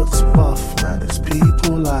still looks buff. Man, it's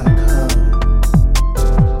people like her.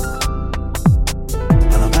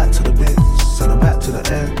 And I'm back to the bits, and I'm back to the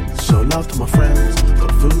end. Show love to my friends,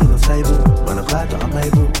 put food on the table. Man, I'm glad that I'm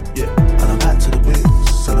able. Yeah, and I'm back to the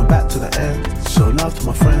bits, and I'm back to the end. Show love to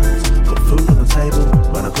my friends, put food on the table.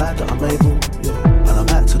 Man, I'm glad that I'm able. Yeah, and I'm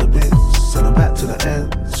back to the bits, and I'm back to the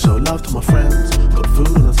end. Show love to my friends, put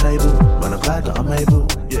food on the table. Man, I'm glad that I'm able.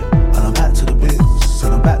 Yeah, and I'm back to the bits,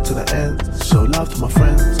 and I'm back to the end. Show love to my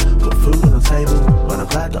friends, put food on the table. Man, I'm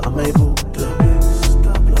glad that I'm able. The bits,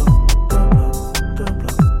 the blow, the blow, the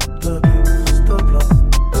blow, the bits, the blow,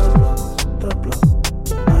 the blow, the blow.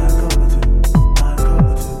 I ain't got it, I ain't got it, no, no. I ain't got it,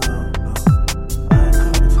 I ain't got it.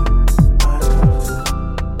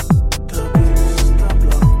 The bits, the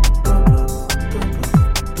blow, the blow, the blow,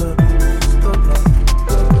 the bits, the blow, the blow,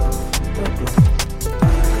 the blow.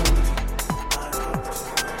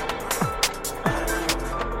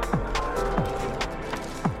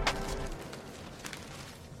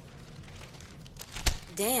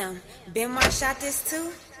 Damn, Ben Mark shot this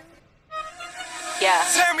too? Yeah.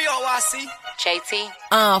 Turn me on, YC. JT.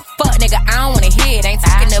 Fuck nigga, I don't wanna hear it. Ain't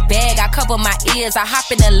talking the bag, I cover my ears. I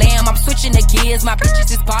hop in the lamb, I'm switching the gears. My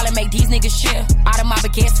bitches is ballin', make these niggas chill. Out of my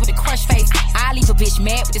baguettes with a crush face. I leave a bitch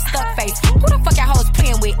mad with a stuck face. Who the fuck y'all hoes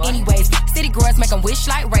playing with anyways? City girls make them wish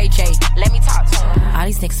like Ray J. Let me talk to them. All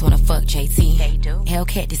these niggas wanna fuck JT. They do.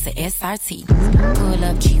 Hellcat, this a SRT. Pull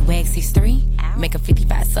up G-Wag 6'3". Make a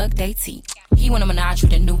 55 suck they teeth. He wanna menage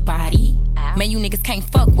with a new body. Man, you niggas can't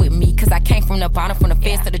fuck with me, cause I came from the bottom, from the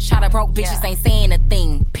fence to the chopper. Broke bitches ain't saying a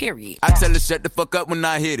thing, period. I tell her shut the fuck up when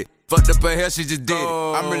I hit it. Fucked up her hair, she just did it.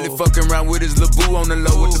 I'm really fucking around with his little boo on the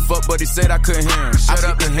low. What the fuck, but he said I couldn't hear him. Shut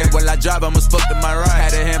up and head while I drive, I must fuck to my right.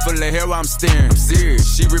 Had a handful of hair while I'm steering. I'm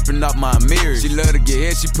serious, she ripping off my mirrors. She love to get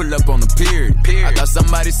hit, she pull up on the period. I thought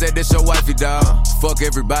somebody said that's your wifey, dawg. Fuck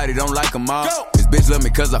everybody, don't like them all. This bitch love me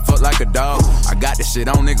cause I fuck like a dog. I got this shit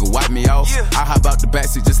on, nigga, wipe me off. I hop out the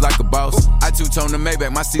backseat just like a boss. I two-tone the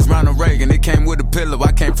Maybach, my seat's Ronald Reagan. It came with a pillow,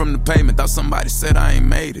 I came from the pavement. Thought somebody said I ain't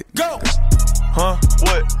made it. Go! Huh?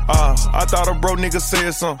 What? I thought a bro nigga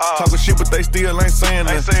said something. Talking shit, but they still ain't saying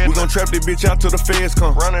nothing. We gon' trap this bitch out till the feds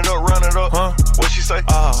come. Run it up. Huh? What she say?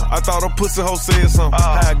 I thought a pussy hoe said something.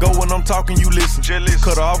 How I go when I'm talking, you listen.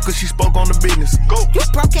 Cut her off cause she spoke on the business. Go. You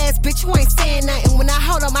broke ass bitch, you ain't saying nothing. When I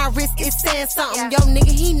hold on my wrist, it's saying something. Yo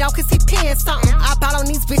nigga, he know cause he paying something. I bought on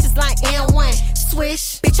these bitches like N1.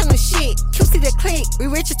 Swish, bitch on the shit. QC the click, we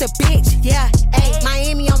rich as a bitch. Yeah, ayy,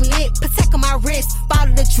 Miami, I'm lit. Protect on my wrist.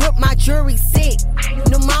 Bottle the drip, my jewelry sick.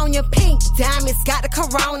 Pneumonia pink, diamonds, got the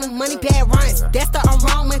corona. Money bad runs, that's the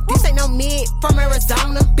aroma. This ain't no mid from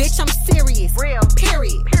Arizona. Bitch, I'm serious. Real,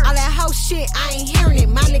 period. All that whole shit, I ain't hearing it.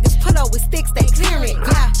 My niggas pull up with sticks, they clearing it.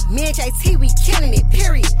 Yeah, me and JT, we killing it,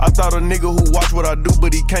 period. I thought a nigga who watch what I do,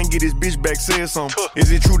 but he can't get his bitch back said something.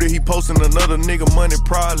 Is it true that he posting another nigga money?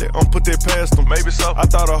 Probably. I'm put that past him. Maybe so. I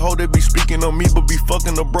thought a hoe that be speaking on me, but be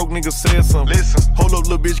fucking a broke nigga said something. Listen. Hold up,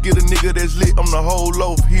 little bitch, get a nigga that's lit. I'm the whole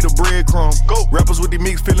loaf, he the breadcrumb. Go. Rappers with these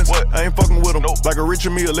mixed feelings. What? I ain't fucking with them. Nope. Like a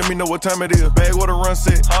Richard Mille, let me know what time it is. Bag what a run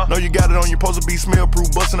set. Know you got it on, you supposed to be smell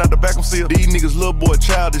proof. Busting out the back of seal. These niggas little boy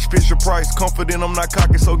childish, Fisher Price. Confident I'm not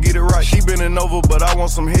cocky, so get it right. She bending over, but I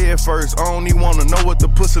want some head first. I don't even wanna know what the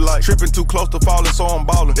pussy like. Tripping too close to falling, so I'm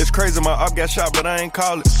ballin'. It's crazy, my op got shot, but I ain't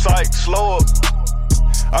call it. Psych, slow up.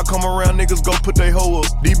 I come around, niggas go put they hoe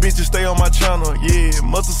up. These bitches stay on my channel, yeah.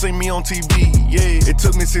 Musta seen me on TV, yeah. It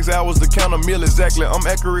took me 6 hours to count a meal exactly. I'm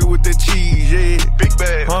accurate with that cheese, yeah. Big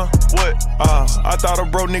bag. Huh? What? I thought a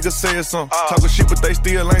bro nigga said something. Talking shit, but they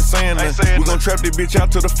still ain't saying nothing. We gon' trap this bitch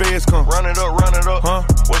out till the feds come. Run it up. Huh?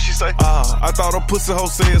 What she say? I thought a pussy hoe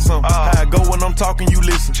said something. How I go when I'm talking, you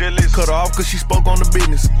listen. Cut her off cause she spoke on the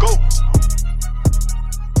business. Go.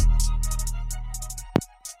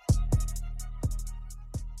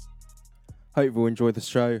 Hope you've all enjoyed the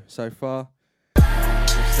show so far. As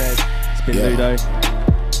I said, it's been Ludo.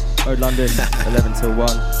 Road London, 11 till 1.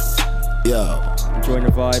 Enjoying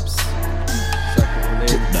the vibes.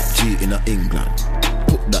 Put that G in England.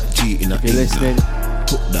 Put that G in England. If you're listening,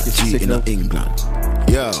 put that G in England.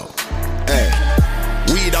 Yo, hey,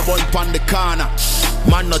 weed a bun pon the corner.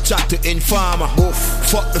 Man no chat to informer.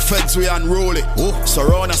 Fuck the feds, we unruly.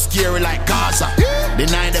 Surround us scary like Gaza.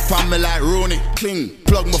 Deny the pan me like Rooney. Cling,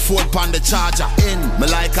 plug my phone pon the charger. In, me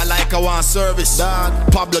like I want service. Dog,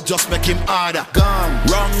 Pablo just make him harder. Gone,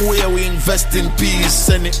 wrong way we invest in peace.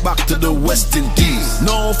 Send it back to the West Indies.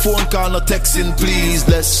 No phone call, no texting please.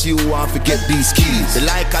 Lest you want to get these keys. The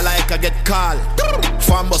like I get call.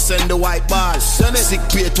 Farmer send the white bars. Send it. Sick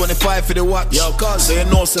pay 25 for the watch. Yo, cause they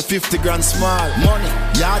know say 50 grand small. Money.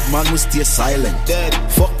 Yard man, we stay silent. Dead.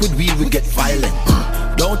 Fuck with we get violent.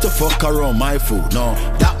 Don't you fuck around my food. No,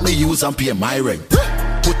 that me use and pay my rent.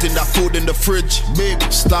 Putting that food in the fridge. Big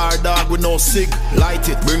star dog with no cig. Light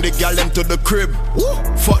it, bring the gal them to the crib.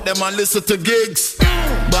 Fuck them and listen to gigs.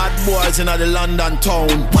 Bad boys in the London town.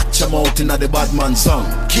 Watch them out in the bad man song.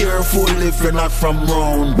 Careful if you're not from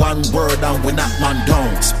round. One word and we knock man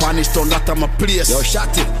down. Spanish town, that I'm a place. Yo,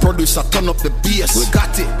 shot it. Producer, turn up the bass. We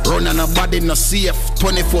got it. Running a body no safe.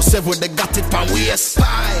 24/7, they got it pan waist.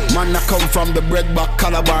 Man, I come from the bread back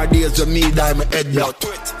Calabar days. With me, die my head block.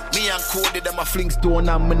 Me and Cody, them a fling stone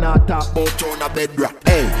and me not talk about on a bedrock.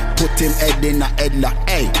 Hey, put him head in a headlock.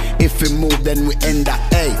 Hey, if he move, then we end that.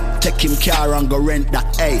 Hey, take him car and go rent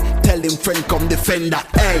that. Hey, tell him friend come defend that.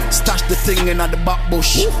 Hey, stash the thing in the back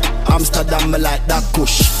bush. Amsterdam, me like that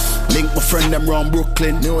push. Link my friend them round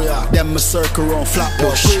Brooklyn, New York. Them me circle round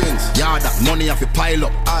Flatbush. Yeah, that money have to pile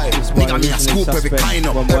up. Nigga me a scoop every kind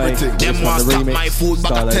up. Everything. Them want stop my food,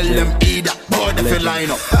 but I tell them eat that. Boy, they feel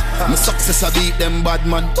line up. My success I beat them bad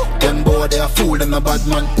man. Them boy they a fool, them a bad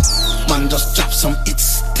man. Man just drop some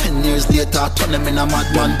hits. 10 years later, I turn them in a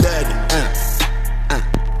madman. Dead.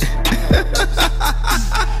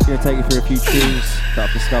 Gonna take you through a few tunes that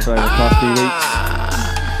I've discovered over the past few weeks.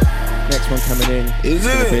 Next one coming in is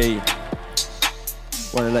gonna be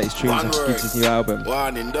one of the latest tunes off Giggs' new album.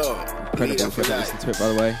 Incredible if you haven't listened to it, by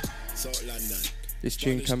the way. This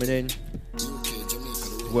tune coming in,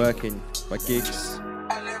 Working by Giggs,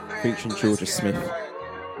 featuring Georgia Smith.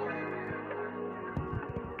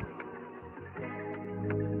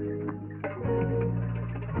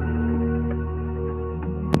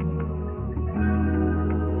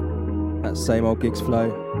 That same old Giggs flow,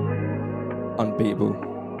 unbeatable,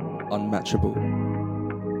 unmatchable,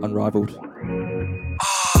 unrivaled.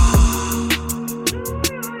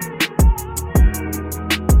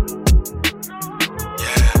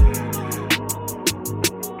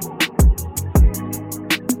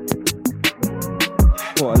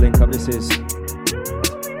 What a link up this is.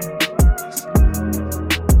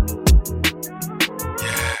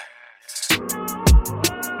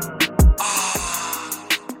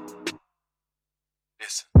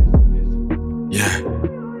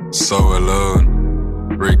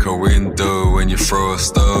 throw a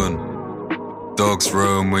stone. Dogs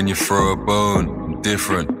roam when you throw a bone. I'm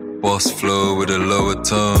different, boss flow with a lower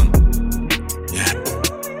tone. Yeah,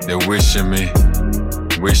 they're wishing me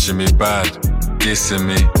bad, dissing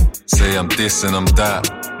me. Say I'm this and I'm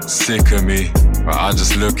that, sick of me. But I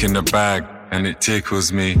just look in the bag and it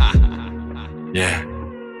tickles me. Yeah,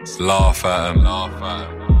 just laugh at 'em.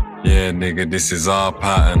 Yeah, nigga, this is our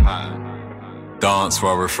pattern. Dance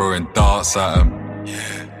while we're throwing darts at 'em.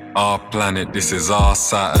 Our planet, this is our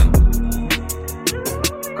Saturn.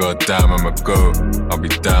 God damn, I'm a goat. I'll be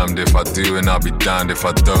damned if I do and I'll be damned if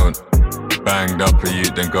I don't. Banged up a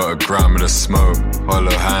youth, then got a gram of the smoke.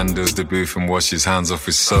 Hollow handles the booth and wash his hands off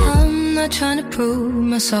his soap. I'm not trying to prove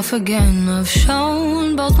myself again. I've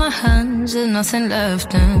shown both my hands, there's nothing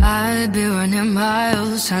left, and I'd be running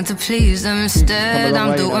miles trying to please them. Instead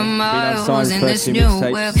I'm doing miles in this new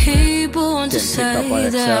web. People want to say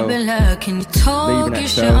that I've been lacking. You talk your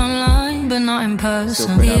shit online but not in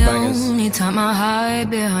person. The only time I hide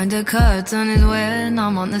behind the curtain is when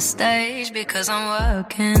I'm on the stage because I'm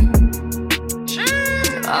working.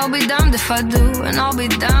 I'll be damned if I do, and I'll be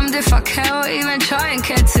damned if I care or even try and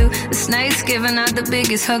care to. The snake's giving out the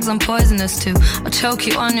biggest hugs, I'm poisonous too. I'll choke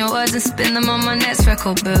you on your words and spin them on my next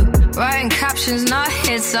record boot. Writing captions, not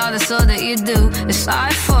hits, all that's all that you do. It's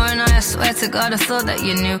eye for an eye, I swear to God I thought that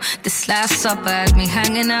you knew. This last supper had me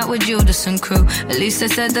hanging out with Judas and crew. At least I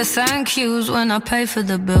said the thank yous when I pay for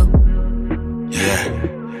the bill.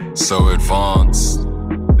 Yeah, so advanced.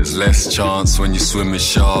 There's less chance when you swim with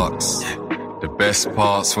sharks. The best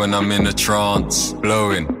parts when I'm in a trance,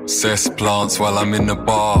 blowing cess plants while I'm in the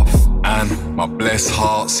bath. And my blessed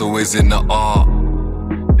heart's always in the art.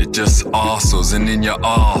 It just arseholes and in your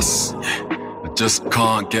arse. I just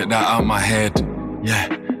can't get that out my head.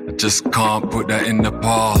 Yeah, I just can't put that in the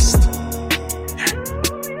past.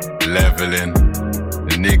 Leveling,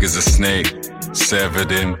 the nigga's a snake,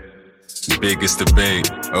 severed him. Biggest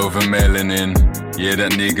debate over melanin. Yeah,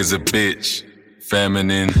 that nigga's a bitch,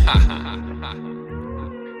 feminine.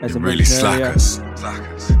 They really slackers.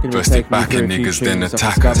 First they back at niggas, then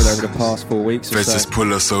attack us. Over the past 4 weeks or First so. just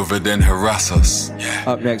pull us over, then harass us.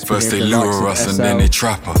 Up next, first they lure us and then they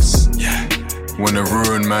trap us. Wanna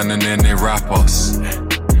ruin man and then they rap us.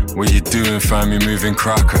 What you doing, fam? You moving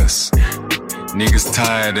crackers. Niggas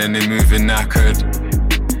tired and they moving knackered.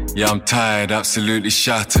 Yeah, I'm tired, absolutely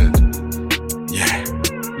shattered.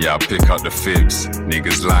 Yeah, I pick up the fibs.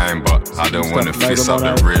 Niggas lying, but I don't wanna fist up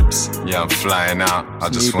the ribs. Yeah, I'm flying out, I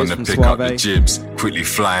just wanna pick up the jibs. Quickly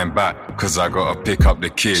flying back, cause I gotta pick up the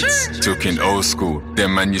kids. Talking old school,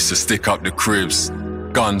 them man used to stick up the cribs.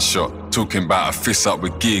 Gunshot, talking about a fist up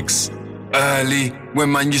with gigs. Early,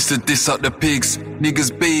 when man used to diss up the pigs.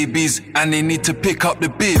 Niggas babies, and they need to pick up the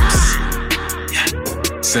bibs.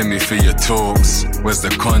 Send me for your talks, where's the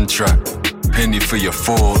contract? Penny for your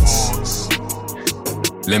thoughts.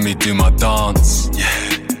 Let me do my dance.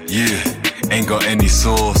 Yeah, ain't got any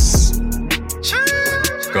sauce.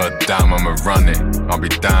 God damn, I'ma run it. I'll be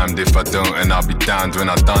damned if I don't, and I'll be damned when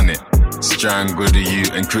I done it. Strangled a you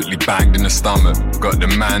and quickly banged in the stomach. Got the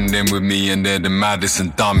man them with me and they're the maddest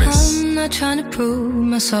and dumbest. I'm not trying to prove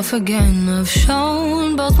myself again. I've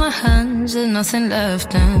shown both my hands, there's nothing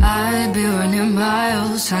left, and I'd be running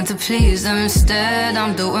miles trying to please them. Instead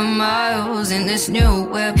I'm doing miles in this new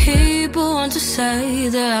web. People want to say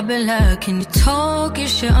that I've been lacking. You talk your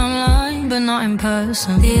shit online but not in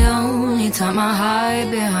person. The only time I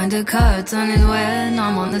hide behind the curtain is when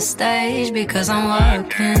I'm on the stage because I'm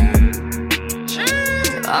working.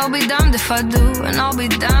 I'll be damned if I do, and I'll be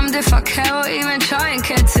damned if I care or even try and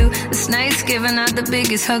care to. The snake's giving out the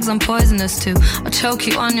biggest hugs, I'm poisonous too. I'll choke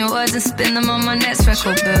you on your words and spin them on my next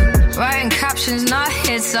record bill. Writing captions, not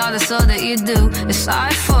hits, all that's all that you do. It's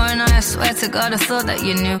eye for an eye, I swear to God I thought that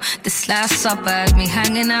you knew. This last supper had me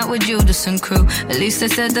hanging out with Judas and crew. At least I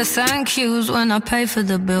said the thank yous when I pay for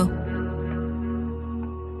the bill.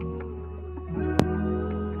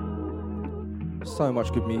 So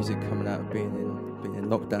much good music coming out of being in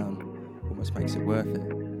lockdown, almost makes it worth it.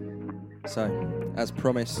 So, as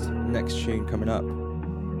promised, next tune coming up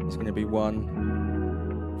is going to be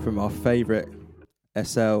one from our favourite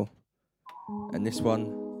SL, and this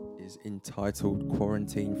one is entitled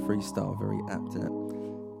Quarantine Freestyle, very apt in it.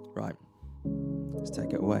 Right, let's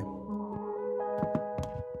take it away.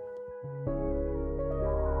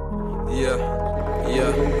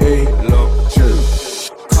 Hey, look,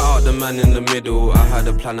 Caught the man in the middle. I had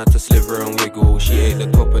a plan how to sliver and wiggle. She ate the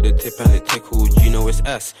top of the tip and it tickled. You know it's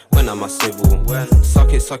S when I'm a civil.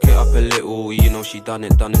 Suck it up a little. You know she done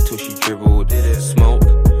it till she dribbled. Smoke,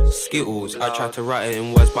 Skittles. I tried to write it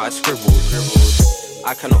in words but I scribbled.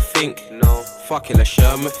 I cannot think. No. Fuck it, let's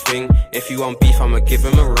share my thing. If you want beef, I'ma give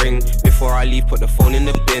him a ring. Before I leave, put the phone in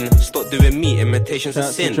the bin. Stop doing me, imitations a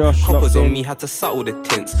sin. Coppers on me, had to settle the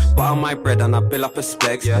tints. Butter my bread and I bill up a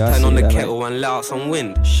specs. Turn on the kettle and let out some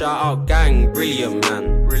wind. Shout out gang, brilliant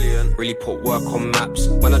man. Brilliant. Really put work on maps.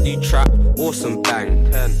 When I do trap, awesome bang.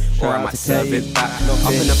 10. Or I might serve it back.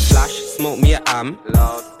 Up in a flash, smoke me a am.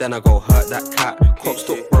 Then I go hurt that cat. Cops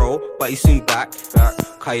took bro, but he soon back.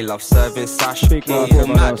 Kai love serving sash. You're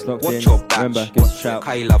mad, watch your back.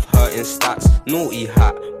 Kai love hurting stats. Naughty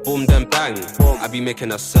hat, boom then bang. I be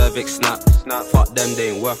making a cervix snap. Fuck them,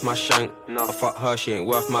 they ain't worth my shank. I fuck her, she ain't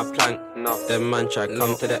worth my plank. Them man try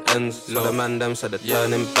come to the ends. So the man them said they're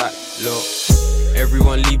turning back. Look,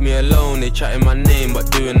 everyone leave me alone. They chatting my name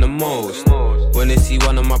but doing the most. When they see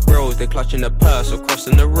one of my bros, they clutching the purse or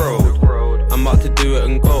crossing the road. I'm about to do it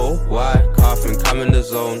and go. Why? Car think I'm in the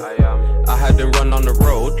zone. I had to run on the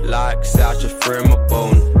road like say I just threw him a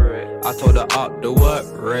bone. I told her up the work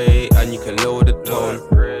rate and you can lower the tone.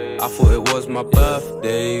 I thought it was my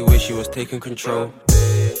birthday, wish she was taking control.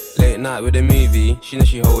 Late night with a movie, she know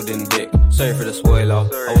she holding dick. Sorry for the spoiler,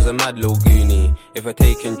 I was a mad little goonie. If we're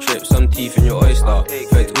taking trips, some teeth in your oyster.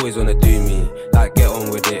 Folks always wanna do me, like get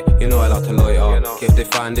on with it. You know I like to lawyer. If they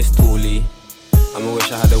find this toolie, I'ma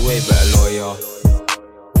wish I had a way better lawyer.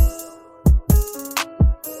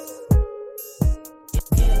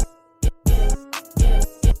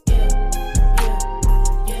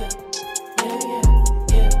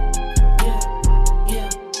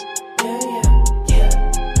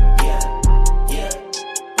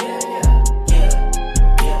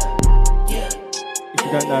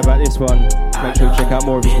 Don't know about this one, make sure you check out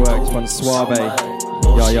more of his work. This one's Suave.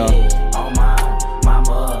 Yeah, yeah. On my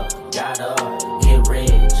mama, gotta get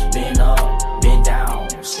rich. Been up, been down,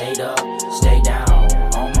 stayed up, stay down.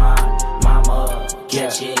 On my mama,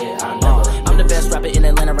 catch it. I'm the best rapper in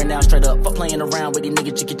Atlanta right now, straight up. Fuck playing around with these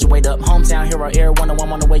niggas, you get your weight up. Hometown hero, air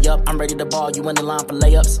 101 on the way up. I'm ready to ball, you in the line for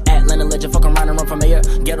layups. Atlanta legend, fuck around and run for mayor.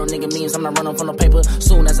 Ghetto nigga means I'm not running from no paper.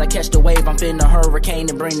 Soon as I catch the wave, I'm finna hurricane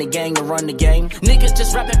and bring the gang to run the game. Niggas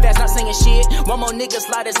just rapping fast, not singing shit. One more nigga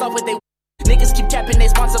slide this off with they. Niggas keep capping, they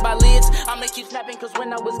sponsored by lids. I'ma keep snapping, cause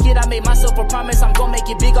when I was kid, I made myself a promise. I'm gonna make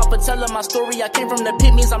it big off of telling my story. I came from the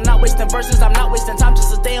pit, means I'm not wasting verses. I'm not wasting time just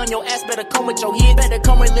to stay on your ass. Better come with your hit, better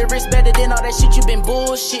come with lyrics. Better than all that shit you been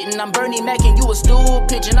bullshitting. I'm Bernie Mac and you a stool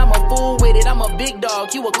pigeon. I'm a fool with it, I'm a big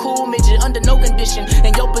dog. You a cool midget, under no condition.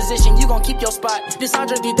 In your position, you gon' keep your spot. This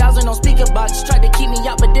Andre 3000 on speaker box. Tried to keep me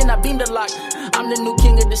out, but then I beamed the lock. I'm the new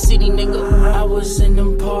king of the city, nigga. I was in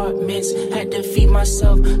apartments, had to feed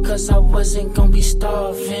myself, cause I wasn't gonna be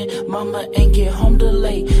starving. Mama ain't get home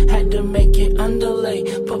delayed, had to make it underlay.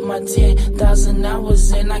 Put my 10,000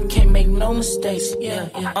 hours in, I can't make no mistakes. Yeah.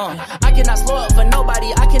 I cannot slow up for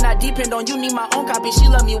nobody, I cannot depend on you, need my own copy. She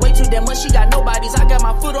love me way too damn much, she got nobody's. I got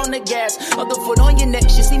my foot on the gas, other foot on your neck.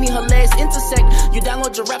 She see me, her legs intersect. You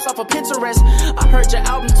download your raps off of Pinterest. I heard your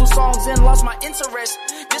album, 2 songs in, lost my interest.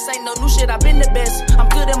 This ain't no new shit, I've been the best. I'm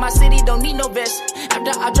good in my city, don't need no vest.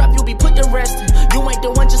 After I drop, you'll be put to rest. You ain't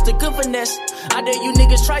the one, just a good finesse. I dare you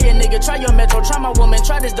niggas, try your nigga, try your metro, try my woman,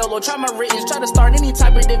 try this dolo, try my writtens, try to start any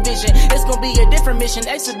type of division. It's gonna be a different mission,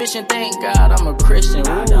 exhibition. Thank God I'm a Christian.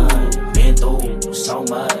 I done been through so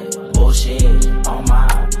much bullshit on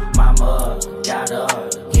my mama. Gotta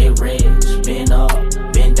get rich, been up,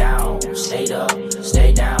 been down, stayed up,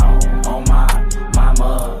 stay down. On my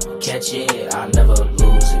mama, catch it, I'll never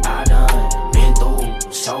lose it. I done been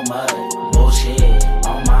through so much bullshit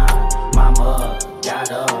on my mama.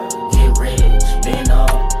 Gotta get rich, been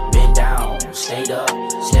up, been down, stayed up,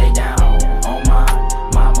 stay down. On my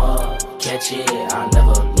mama, catch it, I'll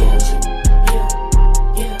never lose it.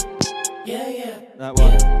 Yeah.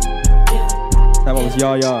 That one was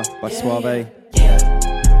Ya Ya by Suave.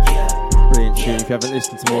 Brilliant tune. If you haven't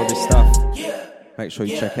listened to more of this stuff, make sure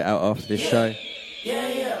you check it out after this show.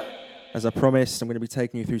 As I promised, I'm going to be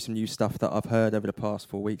taking you through some new stuff that I've heard over the past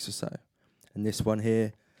 4 weeks or so. And this one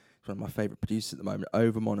here is one of my favourite producers at the moment,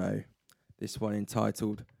 Overmono. This one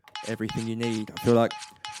entitled Everything You Need. I feel like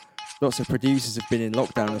lots of producers have been in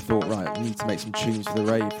lockdown and thought, right, we need to make some tunes for the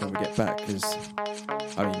rave when we get back, because,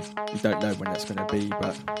 I mean, we don't know when that's going to be,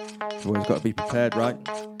 but you've always got to be prepared, right?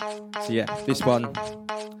 So yeah, this one,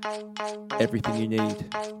 Everything You Need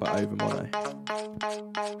by Overmono.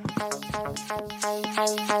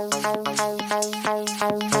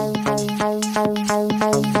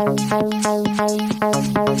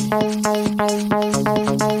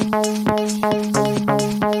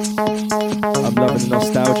 I'm loving the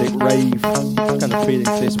nostalgic rave kind of feeling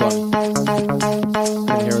to this one.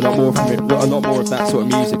 Can hear a lot more from it, a lot more of that sort of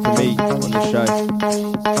music for me on this show.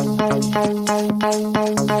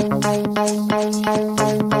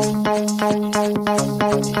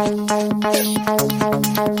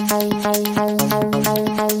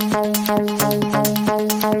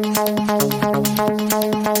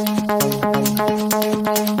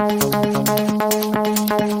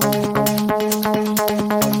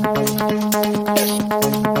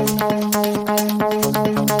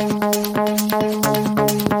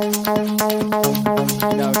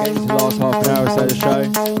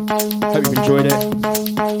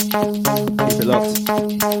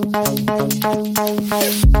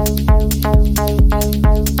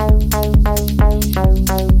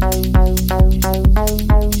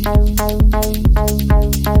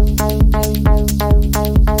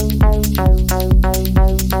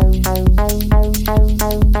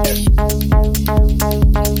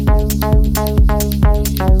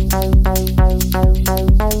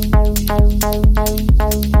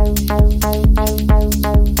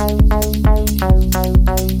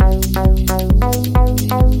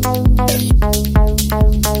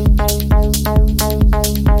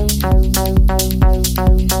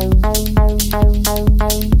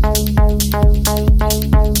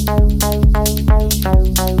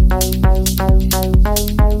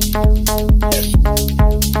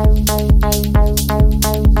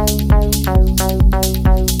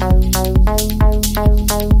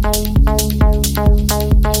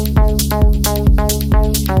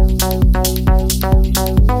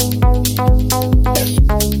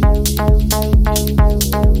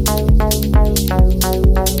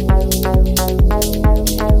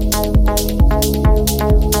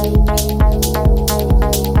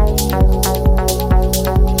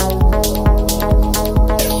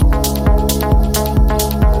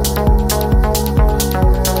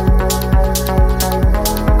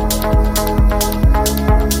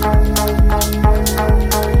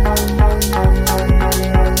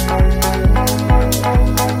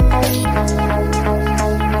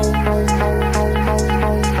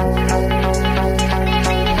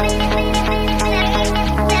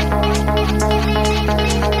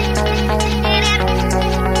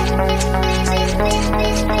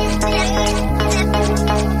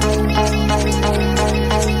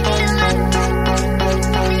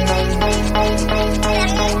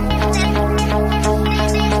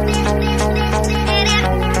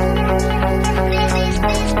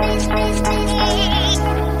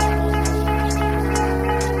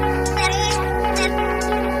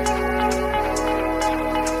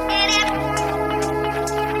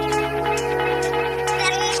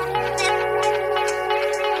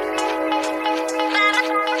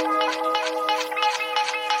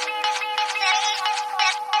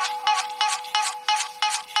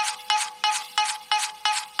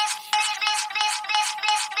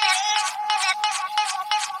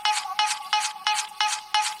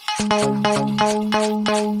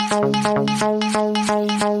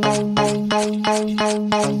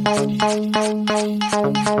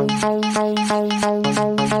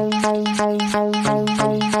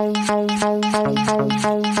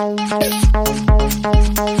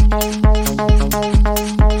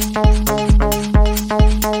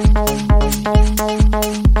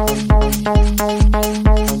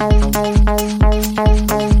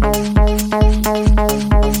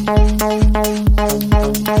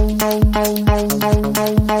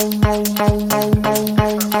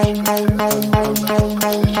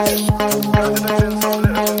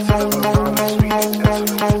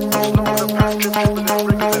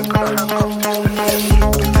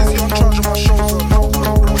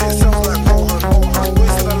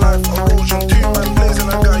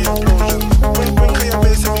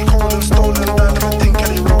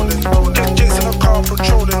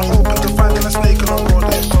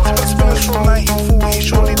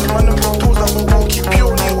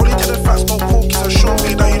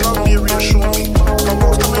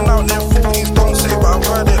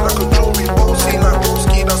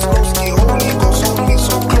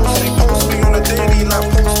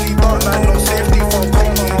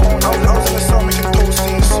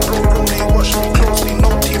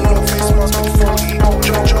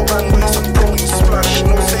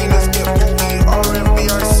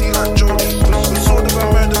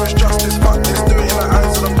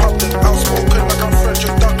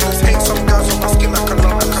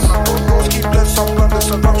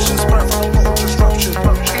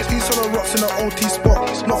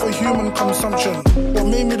 Not for human consumption. What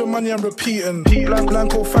made me the money I'm repeating.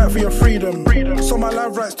 Blanco fight for your freedom. So my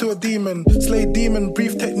life rights to a demon. Slay demon,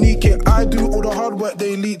 brief technique it. I do all the hard work,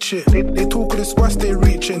 they leech it. They talk of this west, they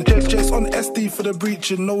reaching. Just on SD for the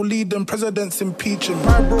breaching. No leading, presidents impeaching.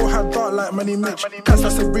 My bro had dark like Manny Mitch. Cats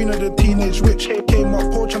like Sabrina the teenage witch. Came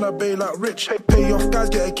up poor tryna bail like rich. Pay off guys,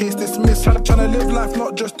 get a case dismissed. Tryna live life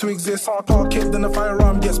not just to exist. Parking, then the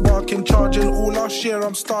firearm gets barking. Charging all last year,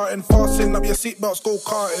 I'm starting. Fasting up your seatbelts, go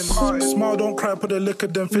karting. Smile, don't cry, put the liquor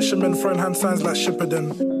then. Fishermen throwing hand signs like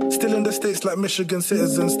Shipperden. Still in the States like Michigan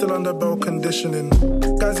citizens. Still under bell conditioning.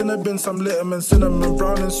 Guys in the bin, some Litterman, cinnamon.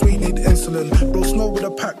 Brown and sweet need insulin. Bro, snow with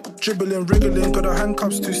a pack, dribbling, wriggling. Got the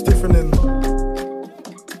handcuffs too stiffening.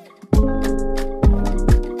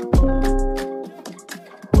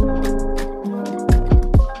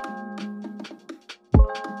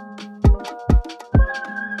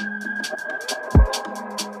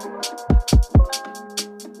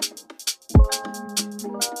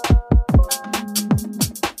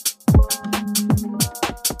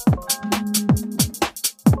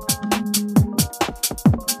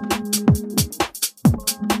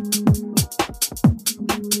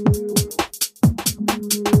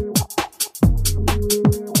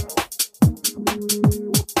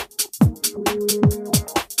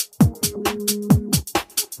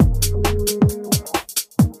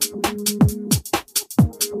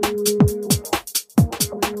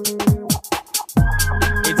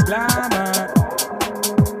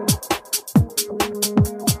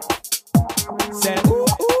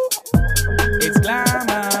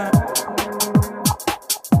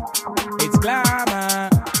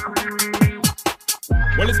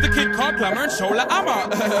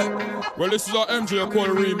 Well, this is our MJ Cole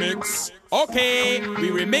remix. Okay,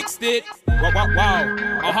 we remixed it.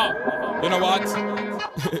 Wow. You know what?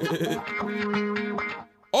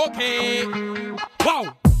 Okay.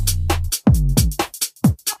 Wow.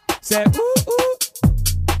 Say ooh.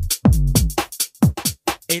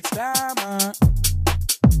 It's glamour.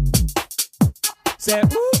 Say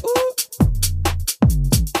ooh.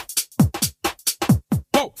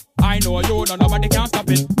 Whoa. I know you, no nobody can stop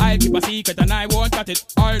it. I'll keep a secret and I won't cut it.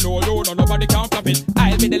 I know you, no nobody can stop it.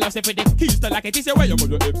 I'll be the last with it. He's still like it is your way. You move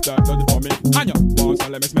your hips, that does it for me. And you bounce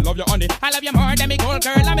and let me love your honey. I love you more than me gold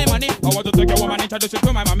girl and me money. I want to take your woman, introduce you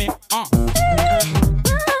to my mommy.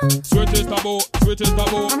 Sweetest taboo.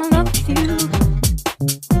 I'm in love with you,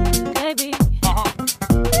 baby.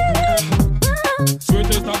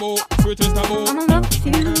 Sweetest taboo. I'm in love with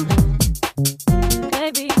you,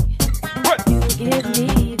 baby. You give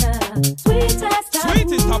me the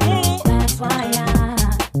sweetest taboo. That's why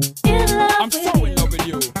I'm so in love with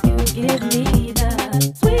you. You give me the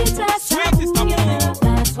sweetest taboo.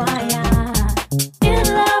 That's why I'm in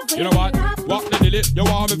love with you. You know what? Walk the dilly. You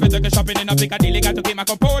want me to take a shopping in a Piccadilly. Got to keep my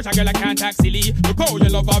composure, girl, I can't act silly. Look how you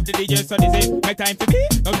love of the DJ, so dizzy. Make time to be.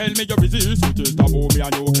 Don't tell me you're busy. Sweetest taboo, me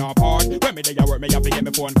and you can't part. When me there you work, me have to get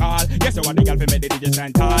me phone call. Guess you want the girl for me, the DJ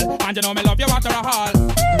stand tall. And you know me love you after a hall.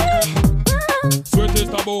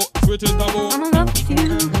 Sweetest taboo. I'm in love with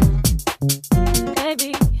you,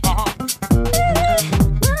 baby.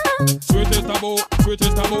 Sweetest taboo.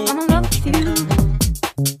 I'm in love with you,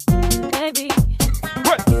 baby.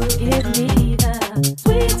 You give me the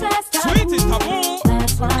sweetest taboo.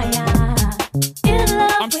 That's why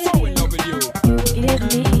I'm so in love with you. You give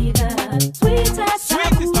me the sweetest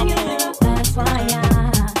taboo. That's why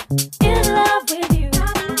I'm in love with you.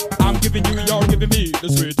 I'm giving you, you're giving me the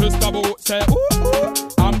sweetest taboo. Say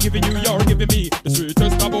ooh. I'm giving you, you're giving me the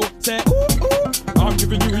sweetest taboo. Say ooh. I'm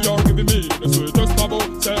giving you, you're giving me the sweetest taboo.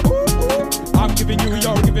 Say ooh. I'm giving you,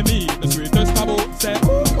 you're giving me the sweetest taboo. Say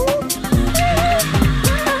ooh.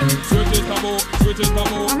 Sweetest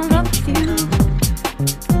taboo. I'm in love with you,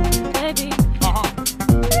 baby.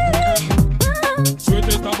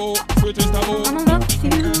 Sweetest taboo. I'm in love with you,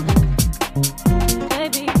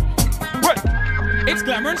 baby. It's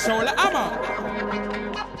Glamour and Shola Amma.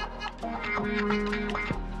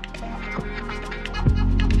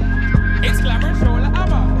 It's Glamour and Shola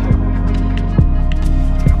Amma.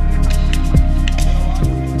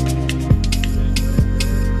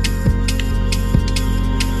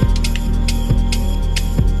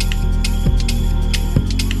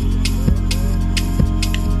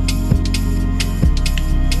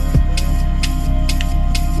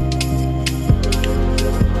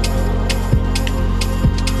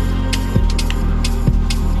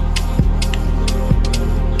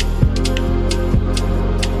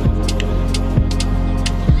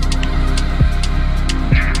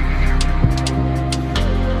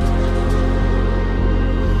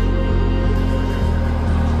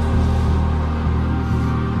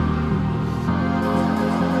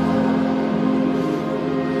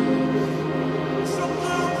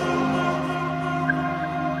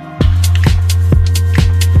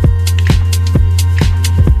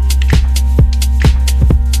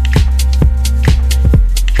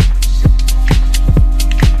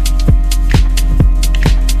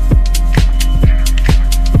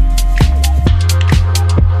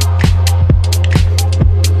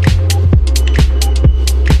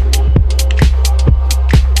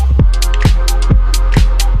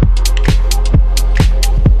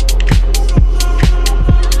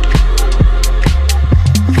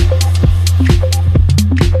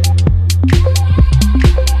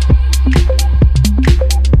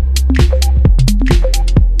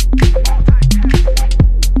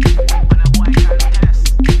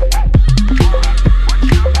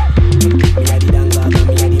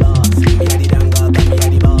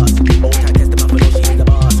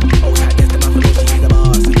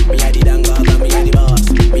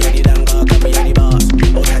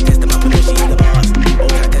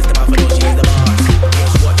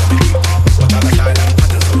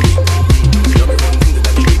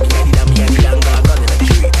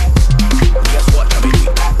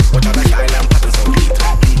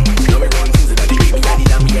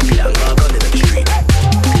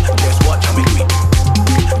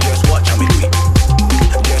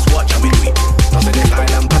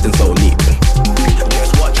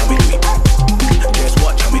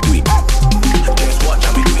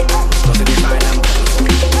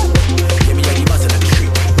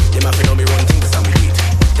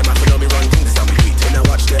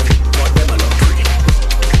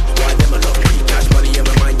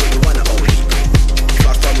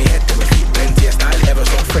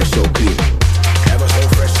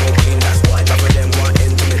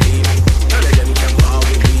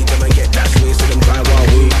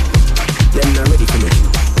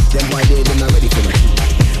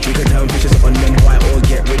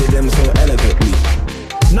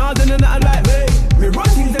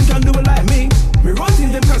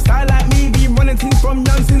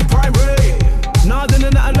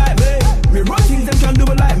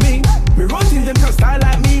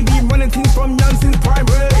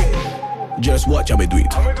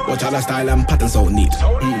 Watch all the style and pattern so neat.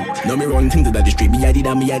 Know me run things in the street. Me I did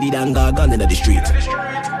and got gun in the street.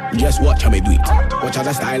 Just watch how me do it. Watch all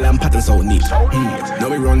the style and pattern so neat. Know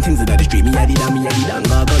me run things in the street. Me I did and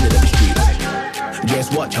got gun in the street.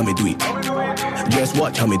 Just watch how me do it. Just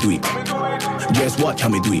watch how me do it. Just watch how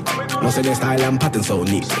me do it. No say the style and pattern so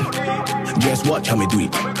neat. Just watch how me do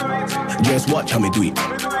it. Just watch how me do it.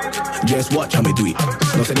 Just watch how me do it.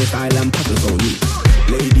 No say the style and pattern so neat.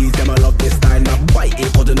 Ladies, them I love this style. Not white,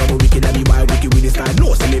 it cause another wicked. And me why wicked with this style.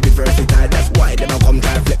 No, say me be versatile. That's why them I come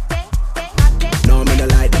try flip. No, me no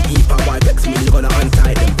like them. If I why vex me, you gonna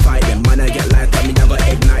untie them. Fight them, man I get light. And me never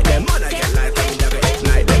ignite them. Man I get light. And me never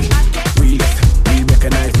ignite them. Realist, we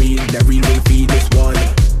recognize real. The real will feed this one.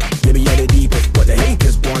 Yeah, me the deepest, but the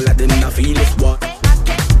haters one. Like them not feel this one.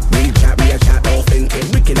 Real chat, me a chat authentic.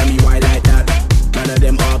 Wicked and me why like that. None of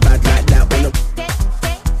them are bad like that. When the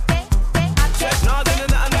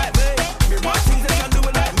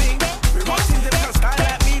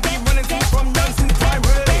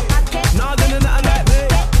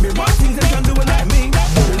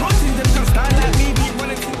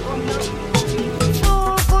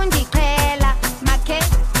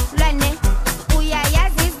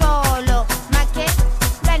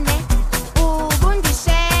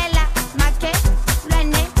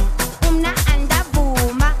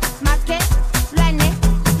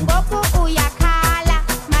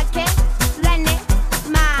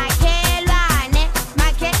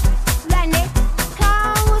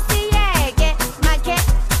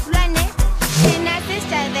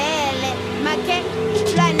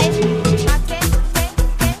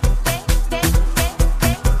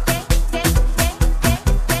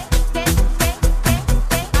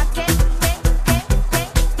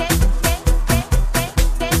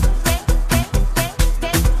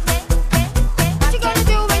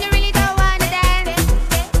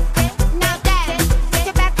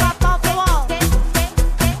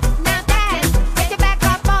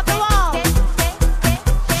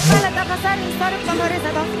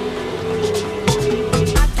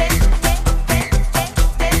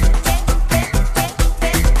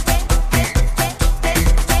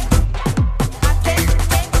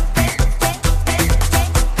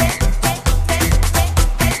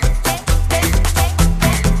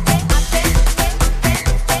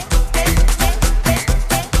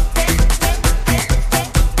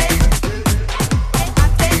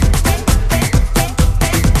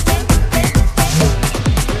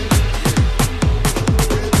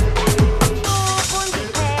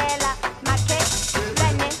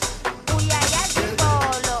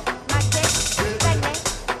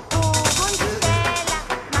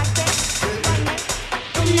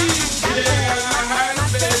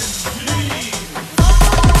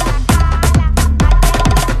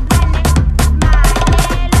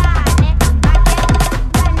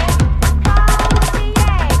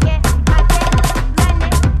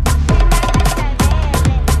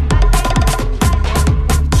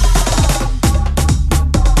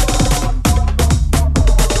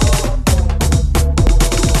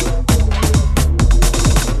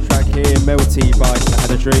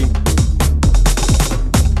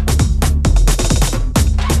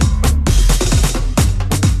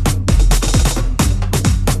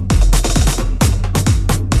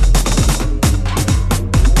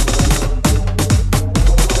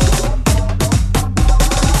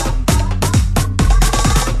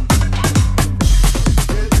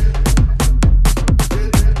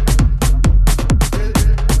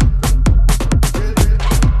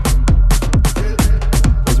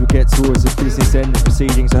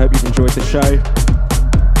proceedings. I hope you've enjoyed the show.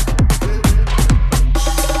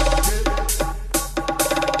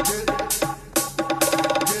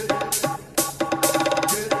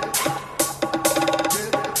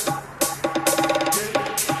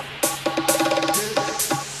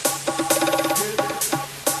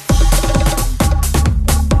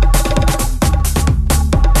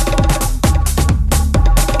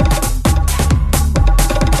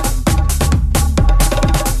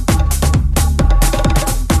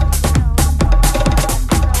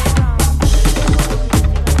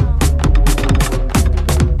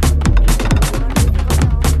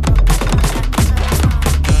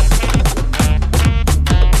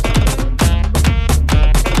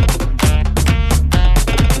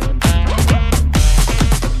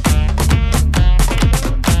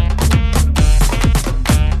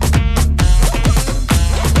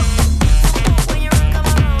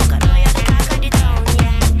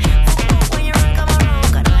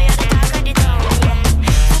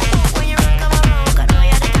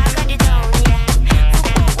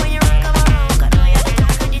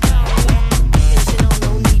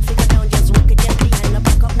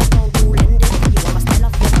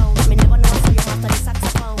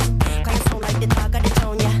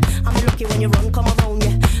 when you run, come around,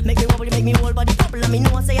 yeah. Make me wobble, make me whole body bubble. And me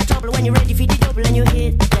know I say a trouble when you're ready for the double and you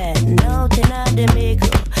hit that. Nothing I the maker.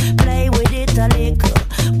 Play with it a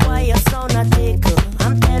little. Why you sound a tickle?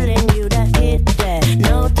 I'm telling you that hit that.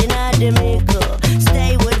 Nothing I the maker.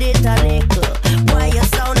 Stay with it a little. Why you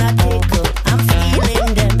sound a tickle? I'm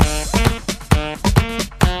feeling them.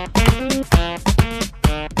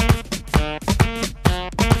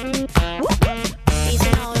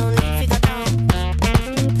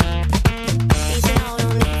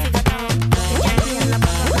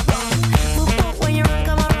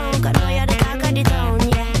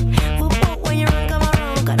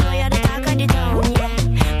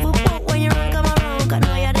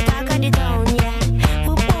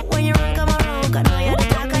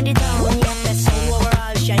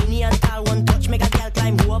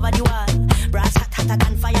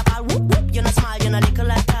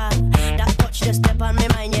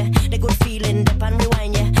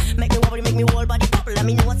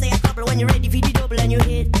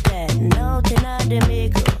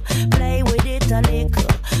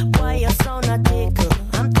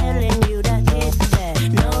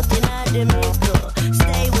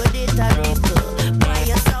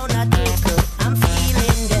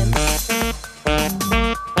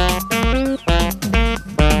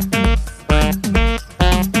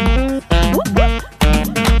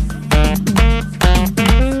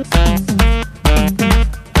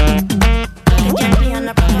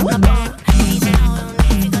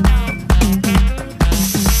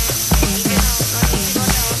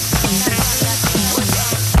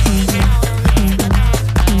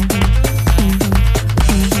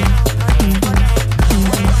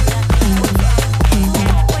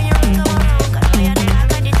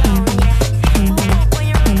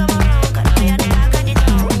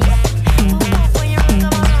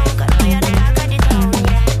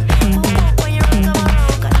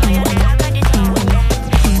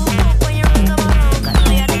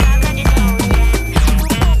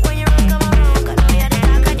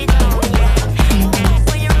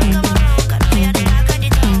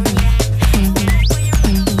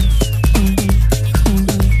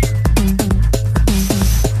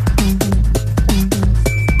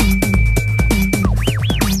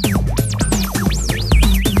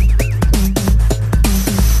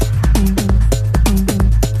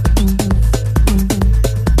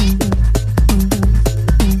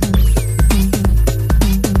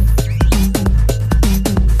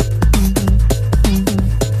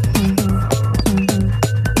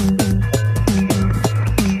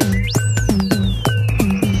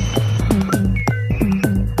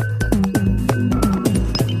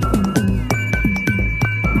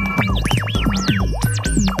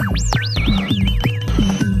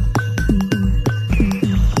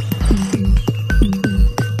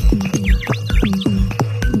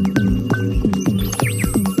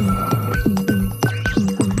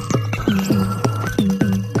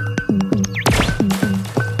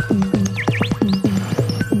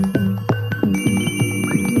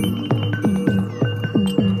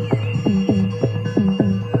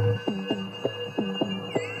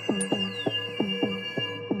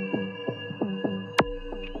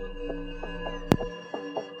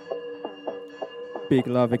 Big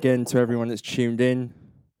love again to everyone that's tuned in.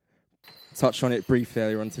 Touched on it briefly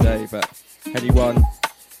earlier on today, but Heady One,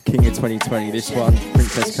 King of 2020. This one,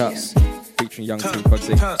 Princess Cuts, featuring Young T.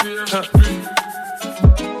 Bugsy.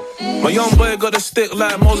 My young boy got a stick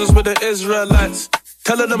like Moses with the Israelites.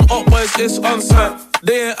 Telling them up boys it's on site.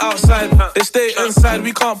 They ain't outside, they stay inside.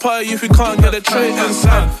 We can't party if we can't get a tray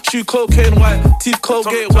inside. Shoe cocaine white, teeth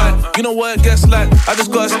Colgate white. You know what it gets like. I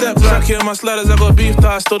just got a step track in my sliders. I got beef that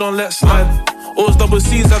I still don't let slide. Always double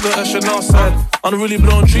C's, I got a Chanel side. Unruly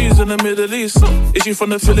blown trees in the Middle East. Is she from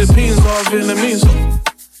the Philippines or Vietnamese?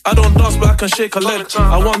 I don't dance but I can shake a leg.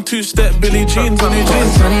 I want two-step Billie Jean, Billie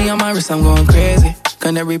Jean. 20 on my wrist, I'm going crazy.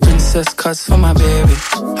 Canary Princess Cuts for my baby.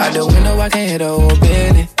 Out the window, I can hit a whole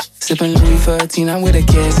belly. Sipping Louis 13, I'm with a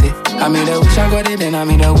cassie. I made a wish, I got it, and I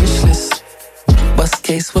made a wish list. Bust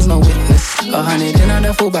case was no witness. 100 in on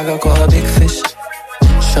the full bag, I caught a big fish.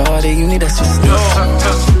 Shorty, you need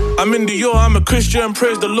assistance. I'm in Dior, I'm a Christian,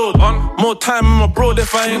 praise the Lord. More time I'm abroad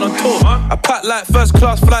if I ain't on tour. I pack like first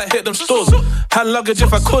class flight, hit them stores. Hand luggage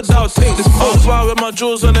if I could, I would take this pose. Wow, with my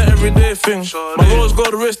jewels on the everyday thing. My rose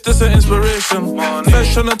gold wrist, this an inspiration.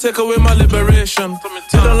 First tryna take away my liberation.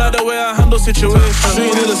 They don't like the way I handle situations. She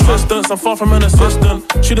need assistance, I'm far from an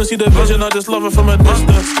assistant. She don't see the vision, I just love her from a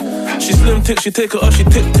distance. She slim tick, she take it off, she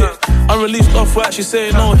tick tick. Unreleased off-white, she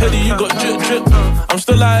say no, Heady, you got drip drip. I'm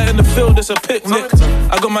still out in the field, it's a picnic.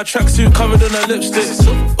 I got my tracksuit covered in her lipstick.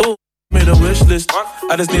 Oh, me made a wish list.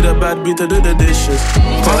 I just need a bad beat to do the dishes.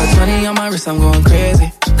 Put a 20 on my wrist, I'm going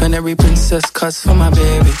crazy. Canary princess cuts for my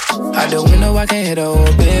baby. Out the window, I can hit a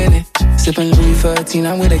whole belly. Sipping Louis 13,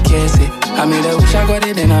 I'm with a Casey. I made a wish, I got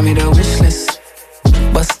it, and I made a wish list.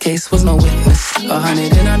 Bust case was no witness.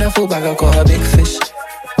 100 in on the full bag, I caught a big fish.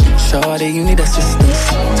 Shorty, you need assistance.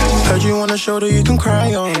 Heard you on a shoulder you can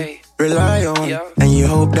cry on, rely on, and you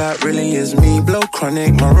hope that really is me. Blow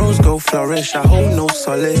chronic, my rose go flourish. I hold no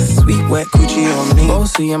solace. Sweet wet coochie on me.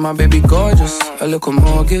 Bossy and my baby gorgeous. A little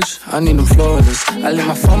mortgage, I need them flawless. I leave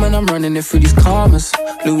my phone and I'm running it through these commas.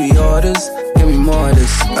 Louis orders, give me more of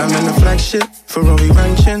this. I'm in the flagship, Ferrari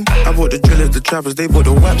ranching. I bought the drillers, the trappers, they bought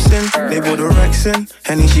the waps in. They bought the racks in,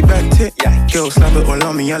 Henny she backed it. Girl, slap it all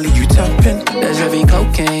on me, I leave you tapping. There's heavy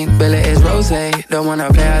cocaine, Bella is rosé. Don't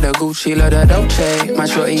wanna play out the Gucci, love the Dolce. My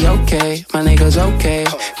shorty okay, my niggas okay.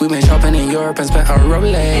 We been shopping in Europe and spent a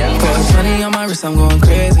Rolex. Put a 20 on my wrist, I'm going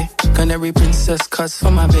crazy. Canary princess cuts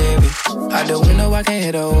for my baby. Out the window, I can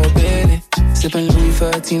hit a whole belly. Sipping Louis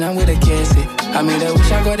 13, I'm with a Casey. I made a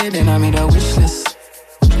wish, I got it, and I made a wish list.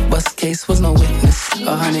 Bust case was no witness.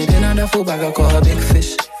 100 in on the full bag, I caught a big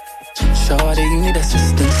fish. Shorty, you need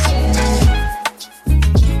assistance.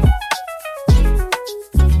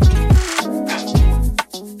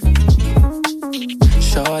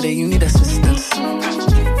 Shorty, you need assistance.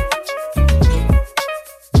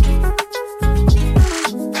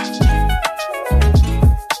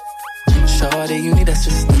 Shorty, you need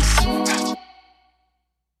assistance.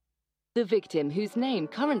 The victim, whose name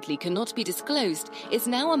currently cannot be disclosed, is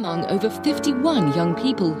now among over 51 young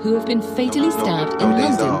people who have been fatally stabbed in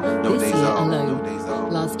London this year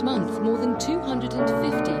alone. Last month, more than 250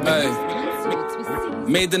 swords were seized.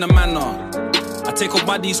 Made in a manner. I take off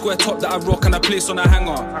my D-square top that I rock and I place on a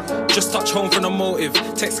hanger. Just touch home from the motive.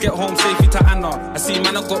 Text get home safely to Anna. I see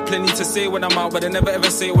man, I've got plenty to say when I'm out, but they never ever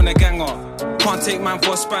say it when they gang up. Can't take man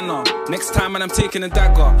for a spanner. Next time man, I'm taking a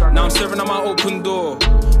dagger. Now I'm staring at my open door.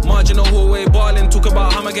 Marginal hallway, balling, talk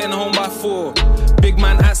about how I'm getting home by 4. Big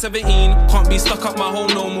man at 17, can't be stuck up my home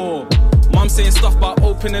no more. Mum saying stuff about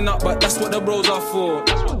opening up, but that's what the bros are for.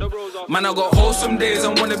 Man, I got wholesome days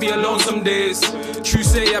and wanna be alone some days. True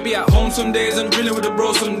say I be at home some days and drilling with the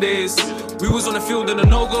bros some days. We was on the field and the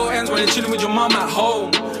no-go ends while you're chilling with your mum at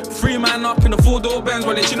home. 3 man up in the 4-door Benz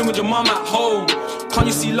while you're chilling with your mum at home. Can't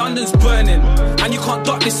you see London's burning and you can't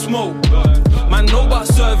duck this smoke? Man, know about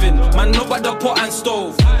serving, man, know about the pot and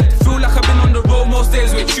stove. Feel like I've been on the road most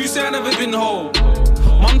days, wait, true say I never been home.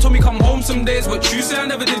 Mum told me come home some days, but true say I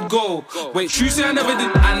never did go. Wait, true say I never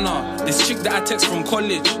did Anna, this chick that I text from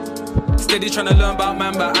college. Steady trying to learn about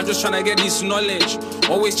man, but I'm just trying to get this knowledge.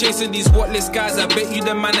 Always chasing these whatless guys, I bet you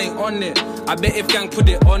the man ain't on it. I bet if gang put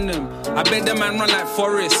it on them, I bet the man run like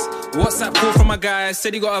Forrest. WhatsApp call from a guy,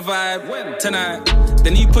 said he got a vibe tonight.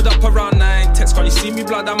 Then he put up around 9, text, can't you see me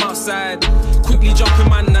blood, I'm outside. Quickly jump in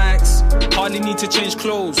my Nikes, hardly need to change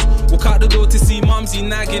clothes. Walk out the door to see mumsy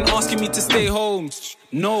nagging, asking me to stay home.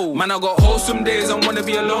 No, man, I got wholesome days and wanna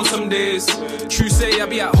be alone some days. True say I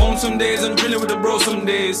be at home some days and drilling with the bros some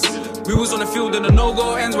days. We was on the field and the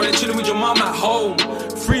no-go ends while they're chilling with your mum at home.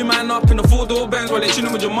 3 man up in the 4-door Benz while they're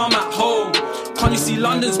chilling with your mum at home. Can't you see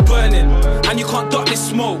London's burning and you can't duck this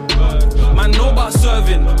smoke? Man, know about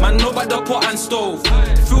serving, man, know about the pot and stove.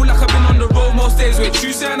 Feel like I've been on the road most days, wait,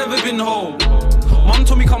 true say I never been home. Mum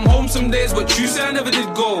told me come home some days, but true say I never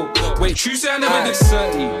did go. Wait, true say I never did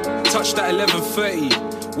 30. Touched at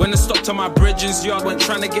 11:30. When I stopped at my bridge's yard, went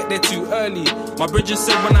trying to get there too early. My bridge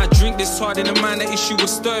said when I drink this hard, in the man the issue will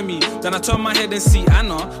stir me. Then I turn my head and see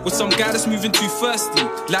Anna with some guy that's moving too thirsty.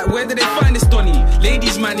 Like where did they find this Donny?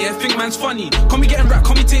 Ladies man, yeah, think man's funny. Come me getting rap,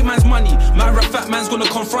 come me take man's money. My rap fat man's gonna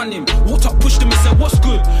confront him. Walked up, pushed him and said what's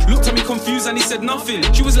good. Looked at me confused and he said nothing.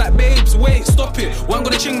 She was like babes, wait, stop it. Wasn't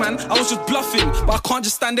gonna ching man, I was just bluffing. But I can't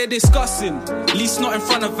just stand there discussing. At least not in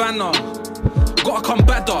front of Anna. Gotta come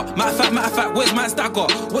better. Matter of fact, where's man's dagger?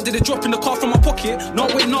 What did it drop in the car from my pocket? No,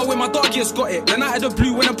 wait, my dog has got it. Then out of the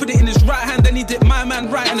blue, when I put it in his right hand, then he did my man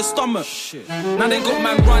right in the stomach. Shit. Now they got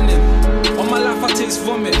man running. On my life, I taste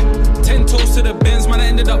vomit. 10 toes to the Benz, man, I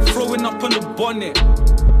ended up throwing up on the bonnet.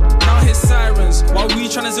 Now I hear sirens while we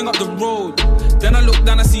tryna zing up the road. Then I look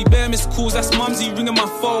down, I see bare missed calls, that's mumsy ringing my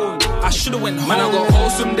phone. I should've went home. Man, I got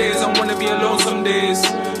wholesome days, I wanna be alone some days.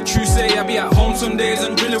 True say I be at home some days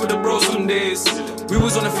and drilling with the bros some days. We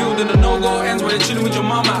was on the field and the no-go ends while they're chilling with your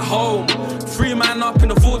mum at home. 3 man up in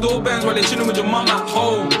the 4-door Benz while they're chilling with your mum at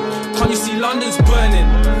home. Can't you see London's burning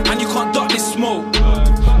and you can't duck this smoke?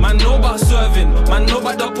 Man, know about serving, man, know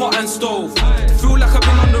about the pot and stove. Feel like I've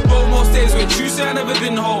been on the road most days, wait, true say I never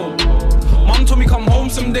been home. Mum told me come home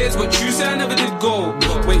some days, but true say I never did go.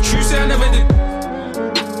 Wait, true say I never did.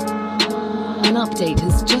 An update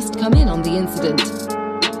has just come in on the incident.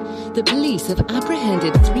 The police have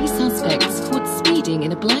apprehended 3 suspects caught speeding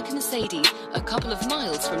in a black Mercedes a couple of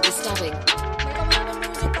miles from the stabbing.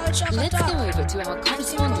 Let's go over to our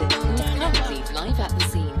correspondent who is currently live at the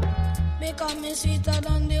scene. Because me sweeter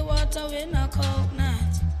than the water when I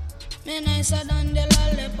coconut. Me nicer than the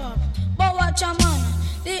lollipop. But watch a man,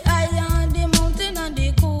 the higher the mountain and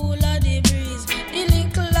the cooler the breeze. The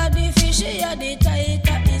little of the fishy and the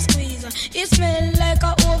tighter the squeeze. It smell like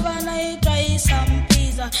a overnight rice and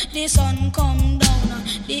peas. The sun come down,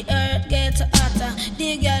 the earth gets hotter.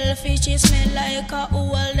 The girl fishy smell like a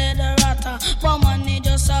old leather ratter. But money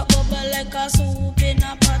just a bubble like a soup in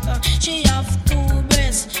a pot. She have 2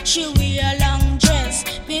 breasts, she wear a long dress.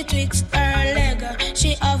 Betwixt her leg,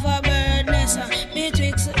 she have a bird nest.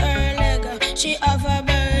 Betwixt her leg, she have a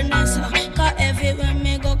bird nest. Cause everywhere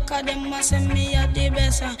me go, cause them must say me at the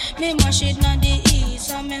best. Me mash it on the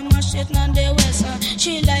east, and me mash it on the west.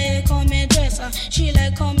 She like how me dress, she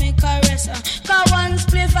like how me caress. Cause one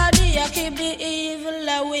spliff a day, keep the evil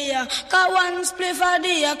away. Cause one spliff a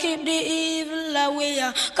day, keep the evil away.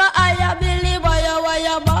 Cause I believe why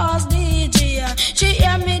you boss DJ. She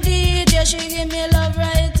hear me DJ, she give me love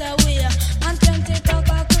right away. And 20 pack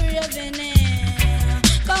of craving.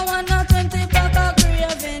 Cause 120 pack of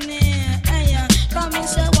craving. Cause me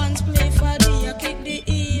say one spliff a day, keep the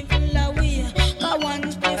evil away. Cause one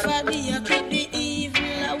spliff a day, keep the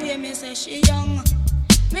evil away. Me say she young.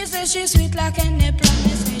 Me say she sweet like any plum.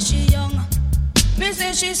 Me say she young. Me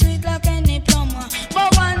say she sweet like any plum.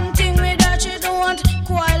 But one thing with her, she don't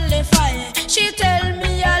qualify. She tell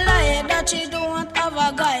me a lie that she don't have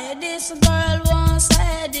a guy. This girl won't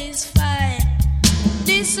satisfy.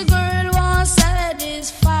 This girl won't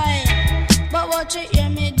satisfy. But what she hear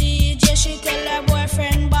me DJ, she tell her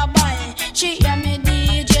boyfriend bye-bye. She hear me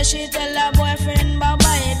DJ, she tell her boyfriend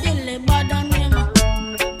bye-bye. Billy bad on him,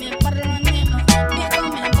 me bad on him. Me come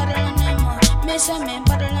me bad on him. Me say me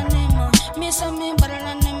bad on him. Me say me bad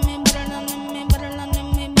on him. Me bad on him. Me bad on him.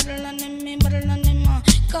 Me bad on him. Me bad on him.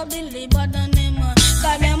 Cause Billy bad on him.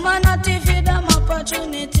 Cause them a not feed them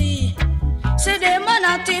opportunity. Say them a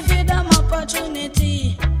not feed them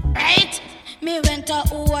opportunity. Right? Me went to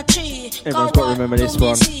O3. Everyone's got to remember this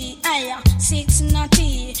one. 6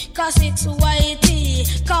 naughty, cause 6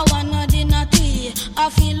 whitey, cause 1 of the naughty. I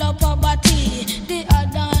feel up a body, the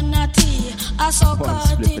other naughty. I suck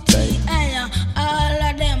a titty, all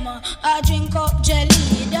of them. I drink up jelly.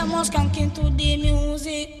 Them was skanking to the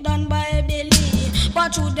music done by Billy.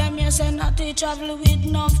 But through them you say not to travel with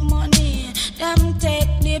enough money. Them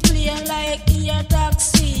take the plane like air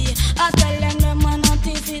taxi. I tell them are not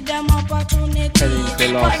to feed them opportunity. Heading for the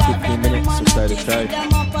last 15 minutes or so of the show.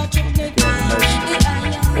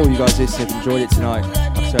 All you guys listening have enjoyed it tonight.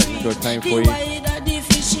 I've certainly enjoyed playing for you.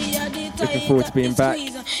 Looking forward to being back.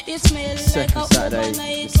 2nd Saturday,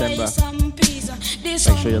 December. Make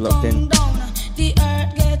sure you're locked in. The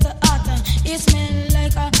earth gets hotter. It smells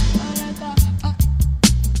like a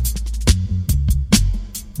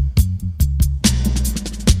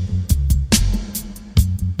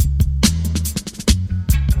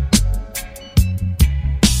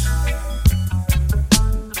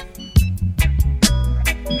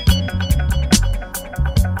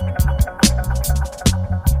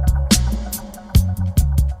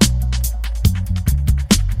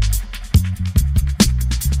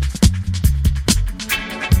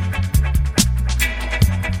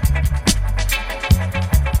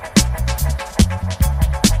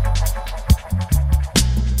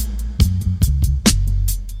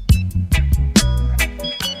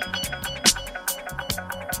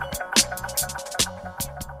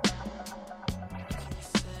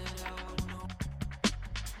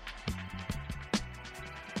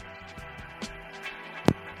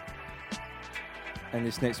And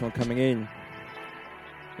this next one coming in,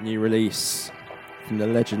 a new release from the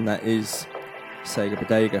legend that is Sega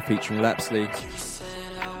Bodega featuring Lapsley.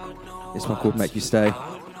 This one called Make You Stay. If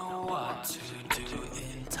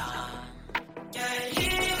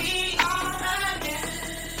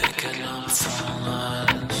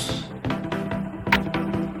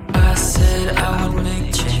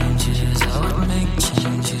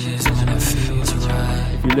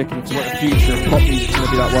you're looking to what the future of pop music is going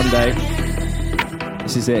to be like one day,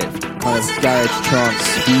 this is it. Kind of garage trance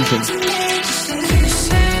fusion.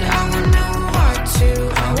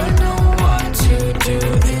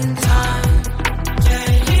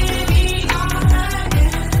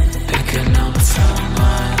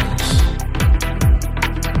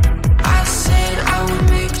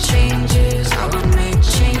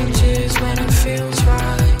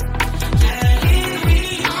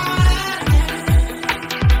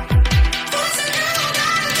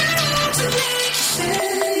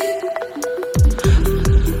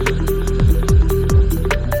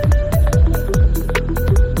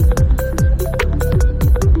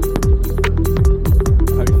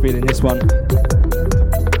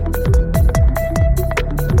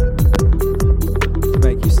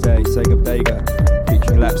 play Sega Vega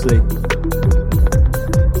featuring Lapsley.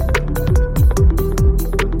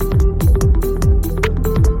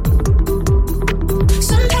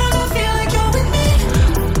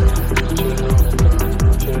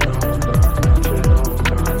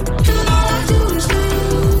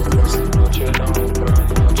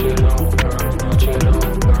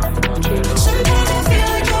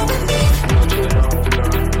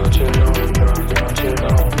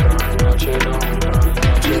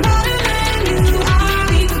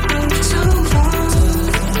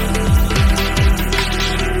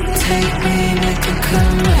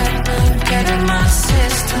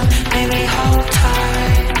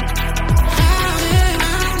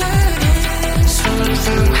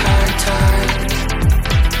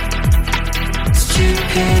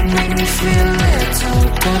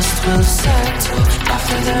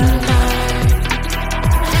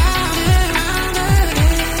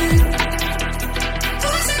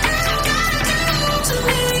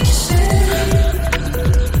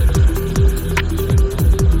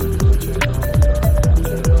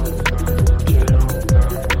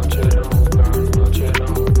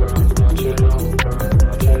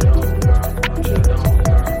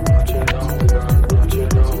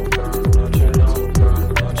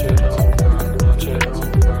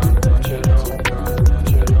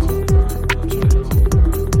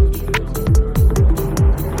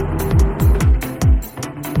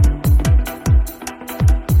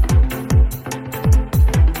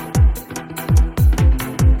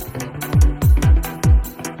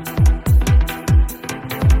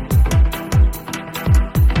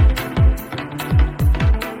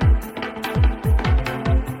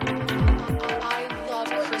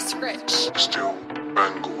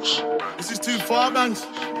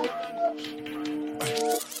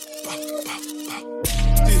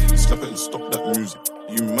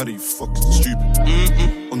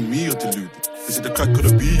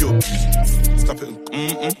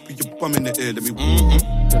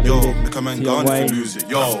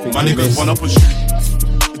 My niggas run up and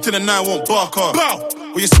shoot. Until the 9 won't bark up.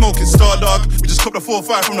 What you smoking, Star Dog? We just copped a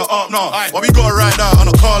 4-5 from the up now. Why we gotta ride out on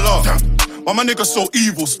a car law? Why my niggas so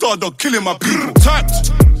evil? Star Dog killing my people.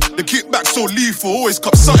 Tapped. The kickback so lethal, always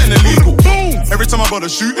cop something illegal. Every time I bother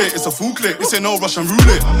shoot it, it's a full clip. This ain't no Russian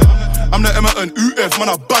roulette. I'm the Emerton UF, man,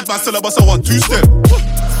 a bad man, sell a bus, I want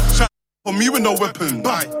 2-step. For me with no weapon.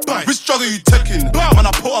 Which struggle you taking? Man,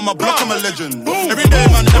 I put on my block, I'm a legend. Every day,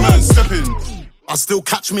 man, Emerton stepping. I still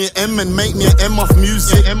catch me an M and make me an M off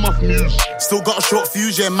music. Still got a short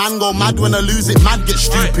fuse, yeah, man go mad when I lose it. Mad get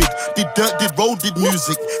stupid. Did dirt, did road, did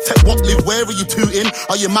music. Tech what live, where are you tooting?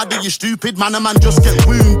 Are you mad, are you stupid? Man, a man just get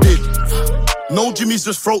wounded. No Jimmy's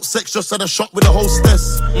just throat sex, just had a shot with a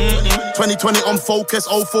hostess. 2020 on focus,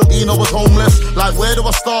 014 I was homeless. Like where do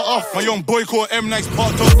I start off? My young boy called M Nice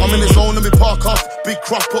parked off. I'm in the zone and me park off. Big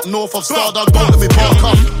cross up north of Stardog, don't let me park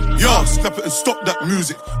off. Yo, step it and stop that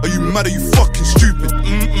music. Are you mad, are you fucking stupid?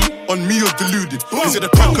 On me you're deluded. Is it the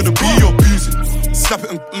crack or the B you're abusing? Slap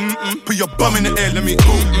it and put your bum in the air, let me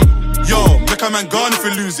Yo, make a man gone if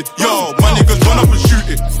you lose it. Yo, my niggas run up and shoot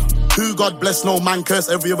it. Who God bless, no man curse.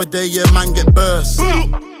 Every other day, yeah, man get burst.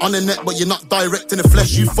 On the net, but you're not direct in the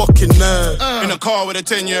flesh, you fucking nerd. In a car with a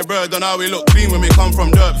 10-year bird, on how we look clean when we come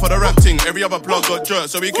from dirt. For the rap thing, every other plug got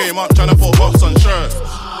jerked. So we came up trying to put box on shirt.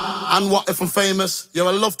 And what if I'm famous? Yo,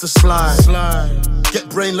 I love to slide. Get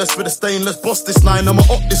brainless with a stainless. Bust this line, I'ma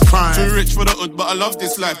up this crime. Too rich for the hood, but I love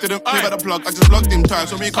this life. Didn't play by the plug, I just plugged him tight.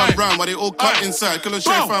 So me come round, but they all cut inside. Kill a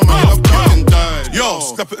shit fam, man, love cut and died. Yo,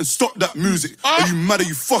 step it and stop that music. Are you mad, are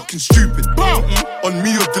you fucking stupid? On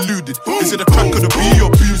me you're deluded. Is it the crack or the B you're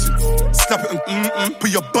abusing? Step it and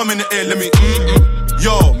put your bum in the air, let me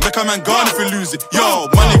Yo, make a man gone if you lose it. Yo,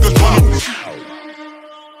 my niggas run up.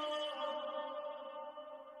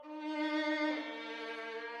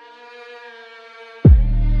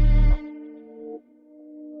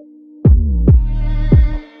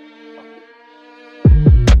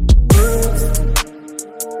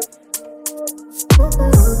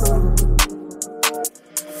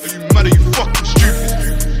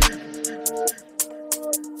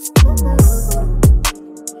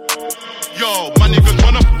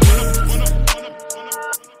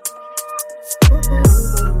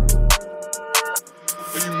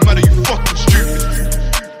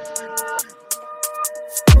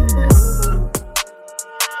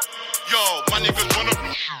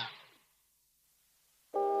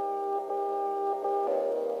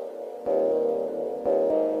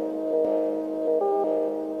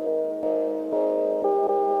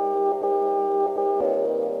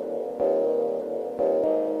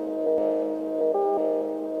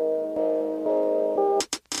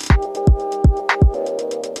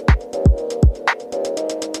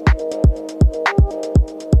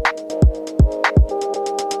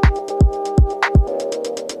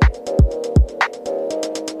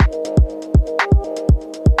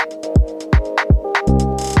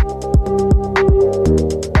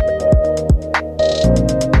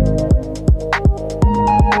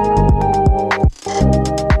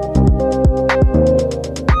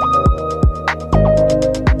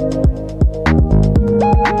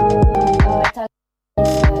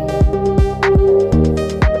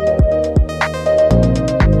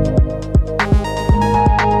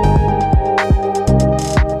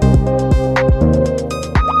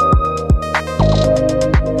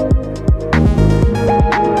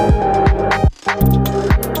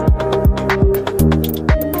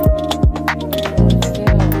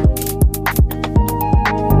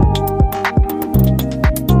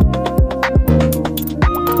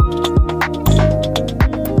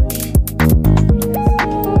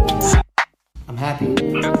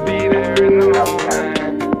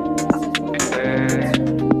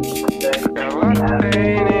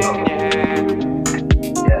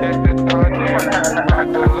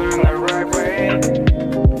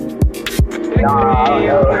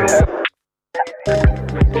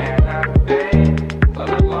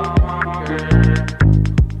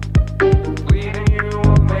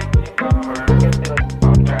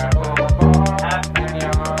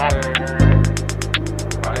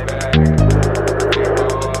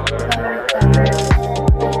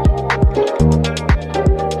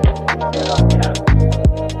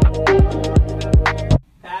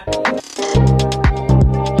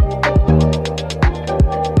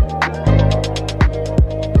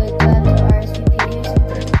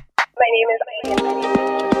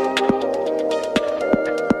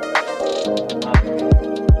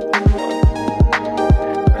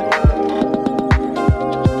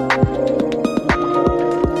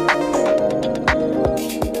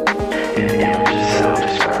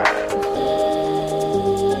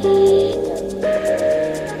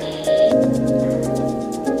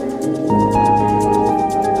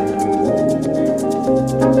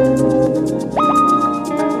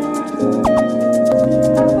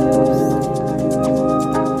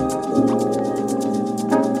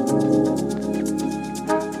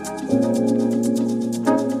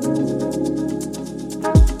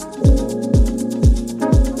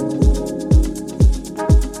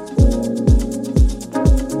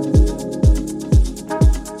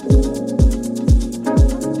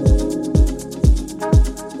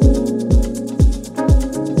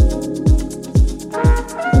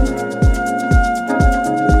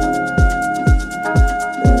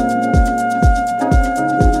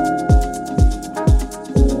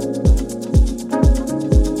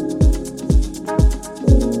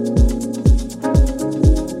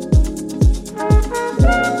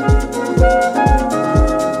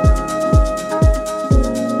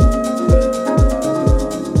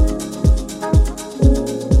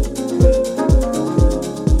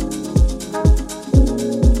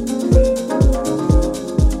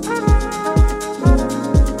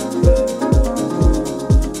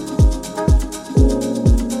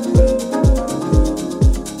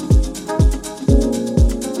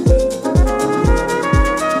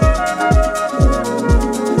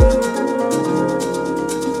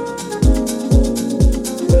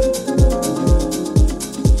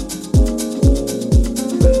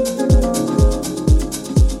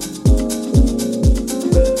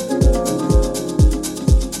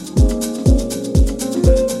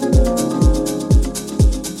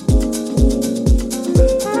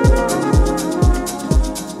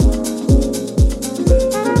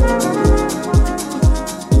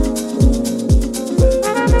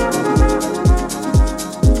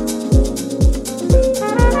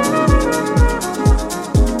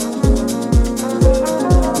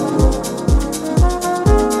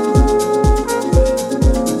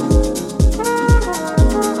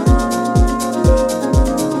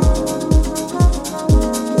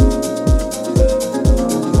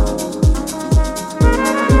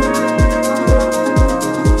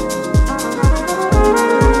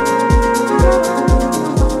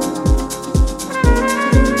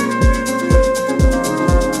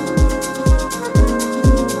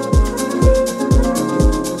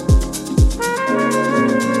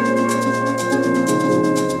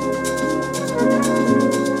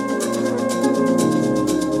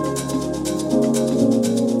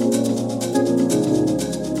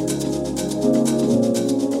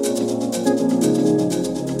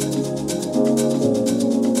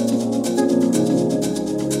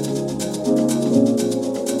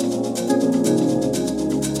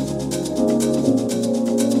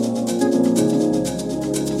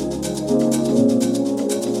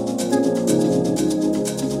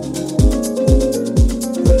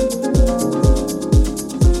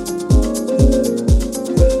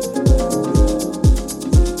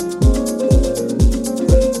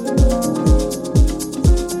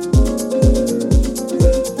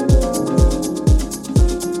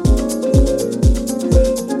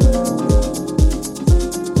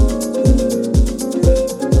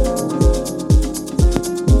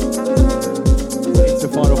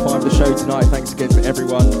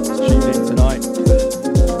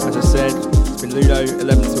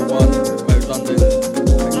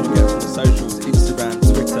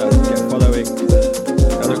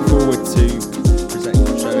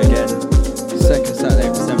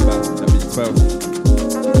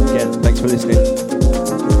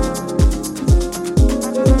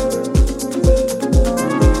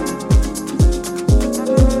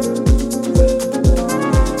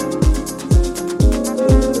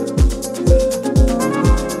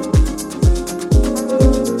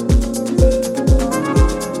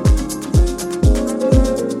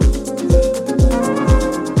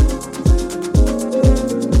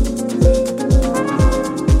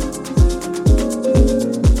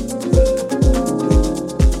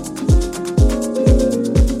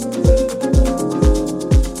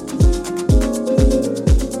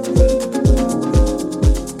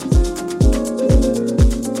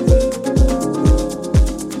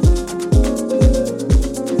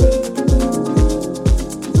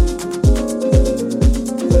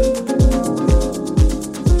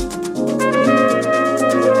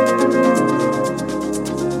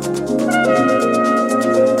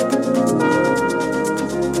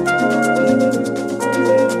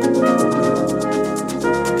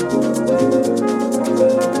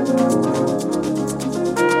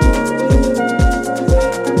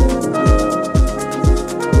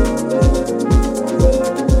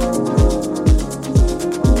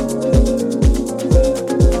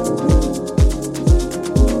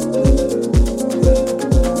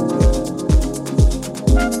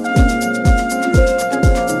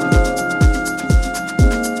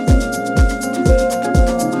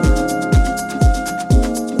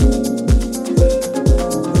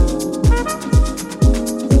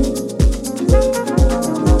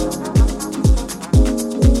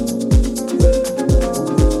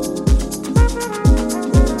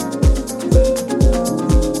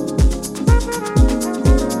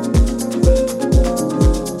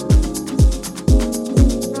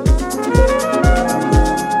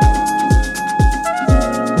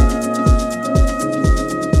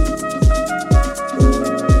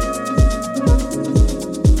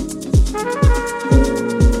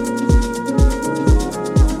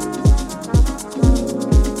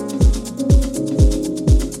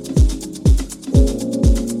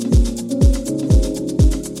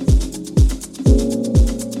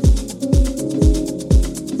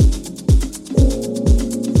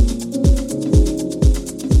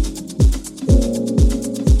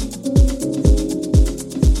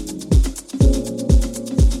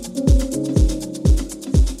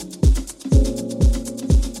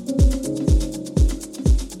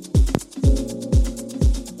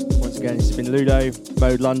 been Ludo,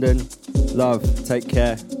 Mode London. Love, take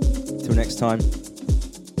care. Till next time.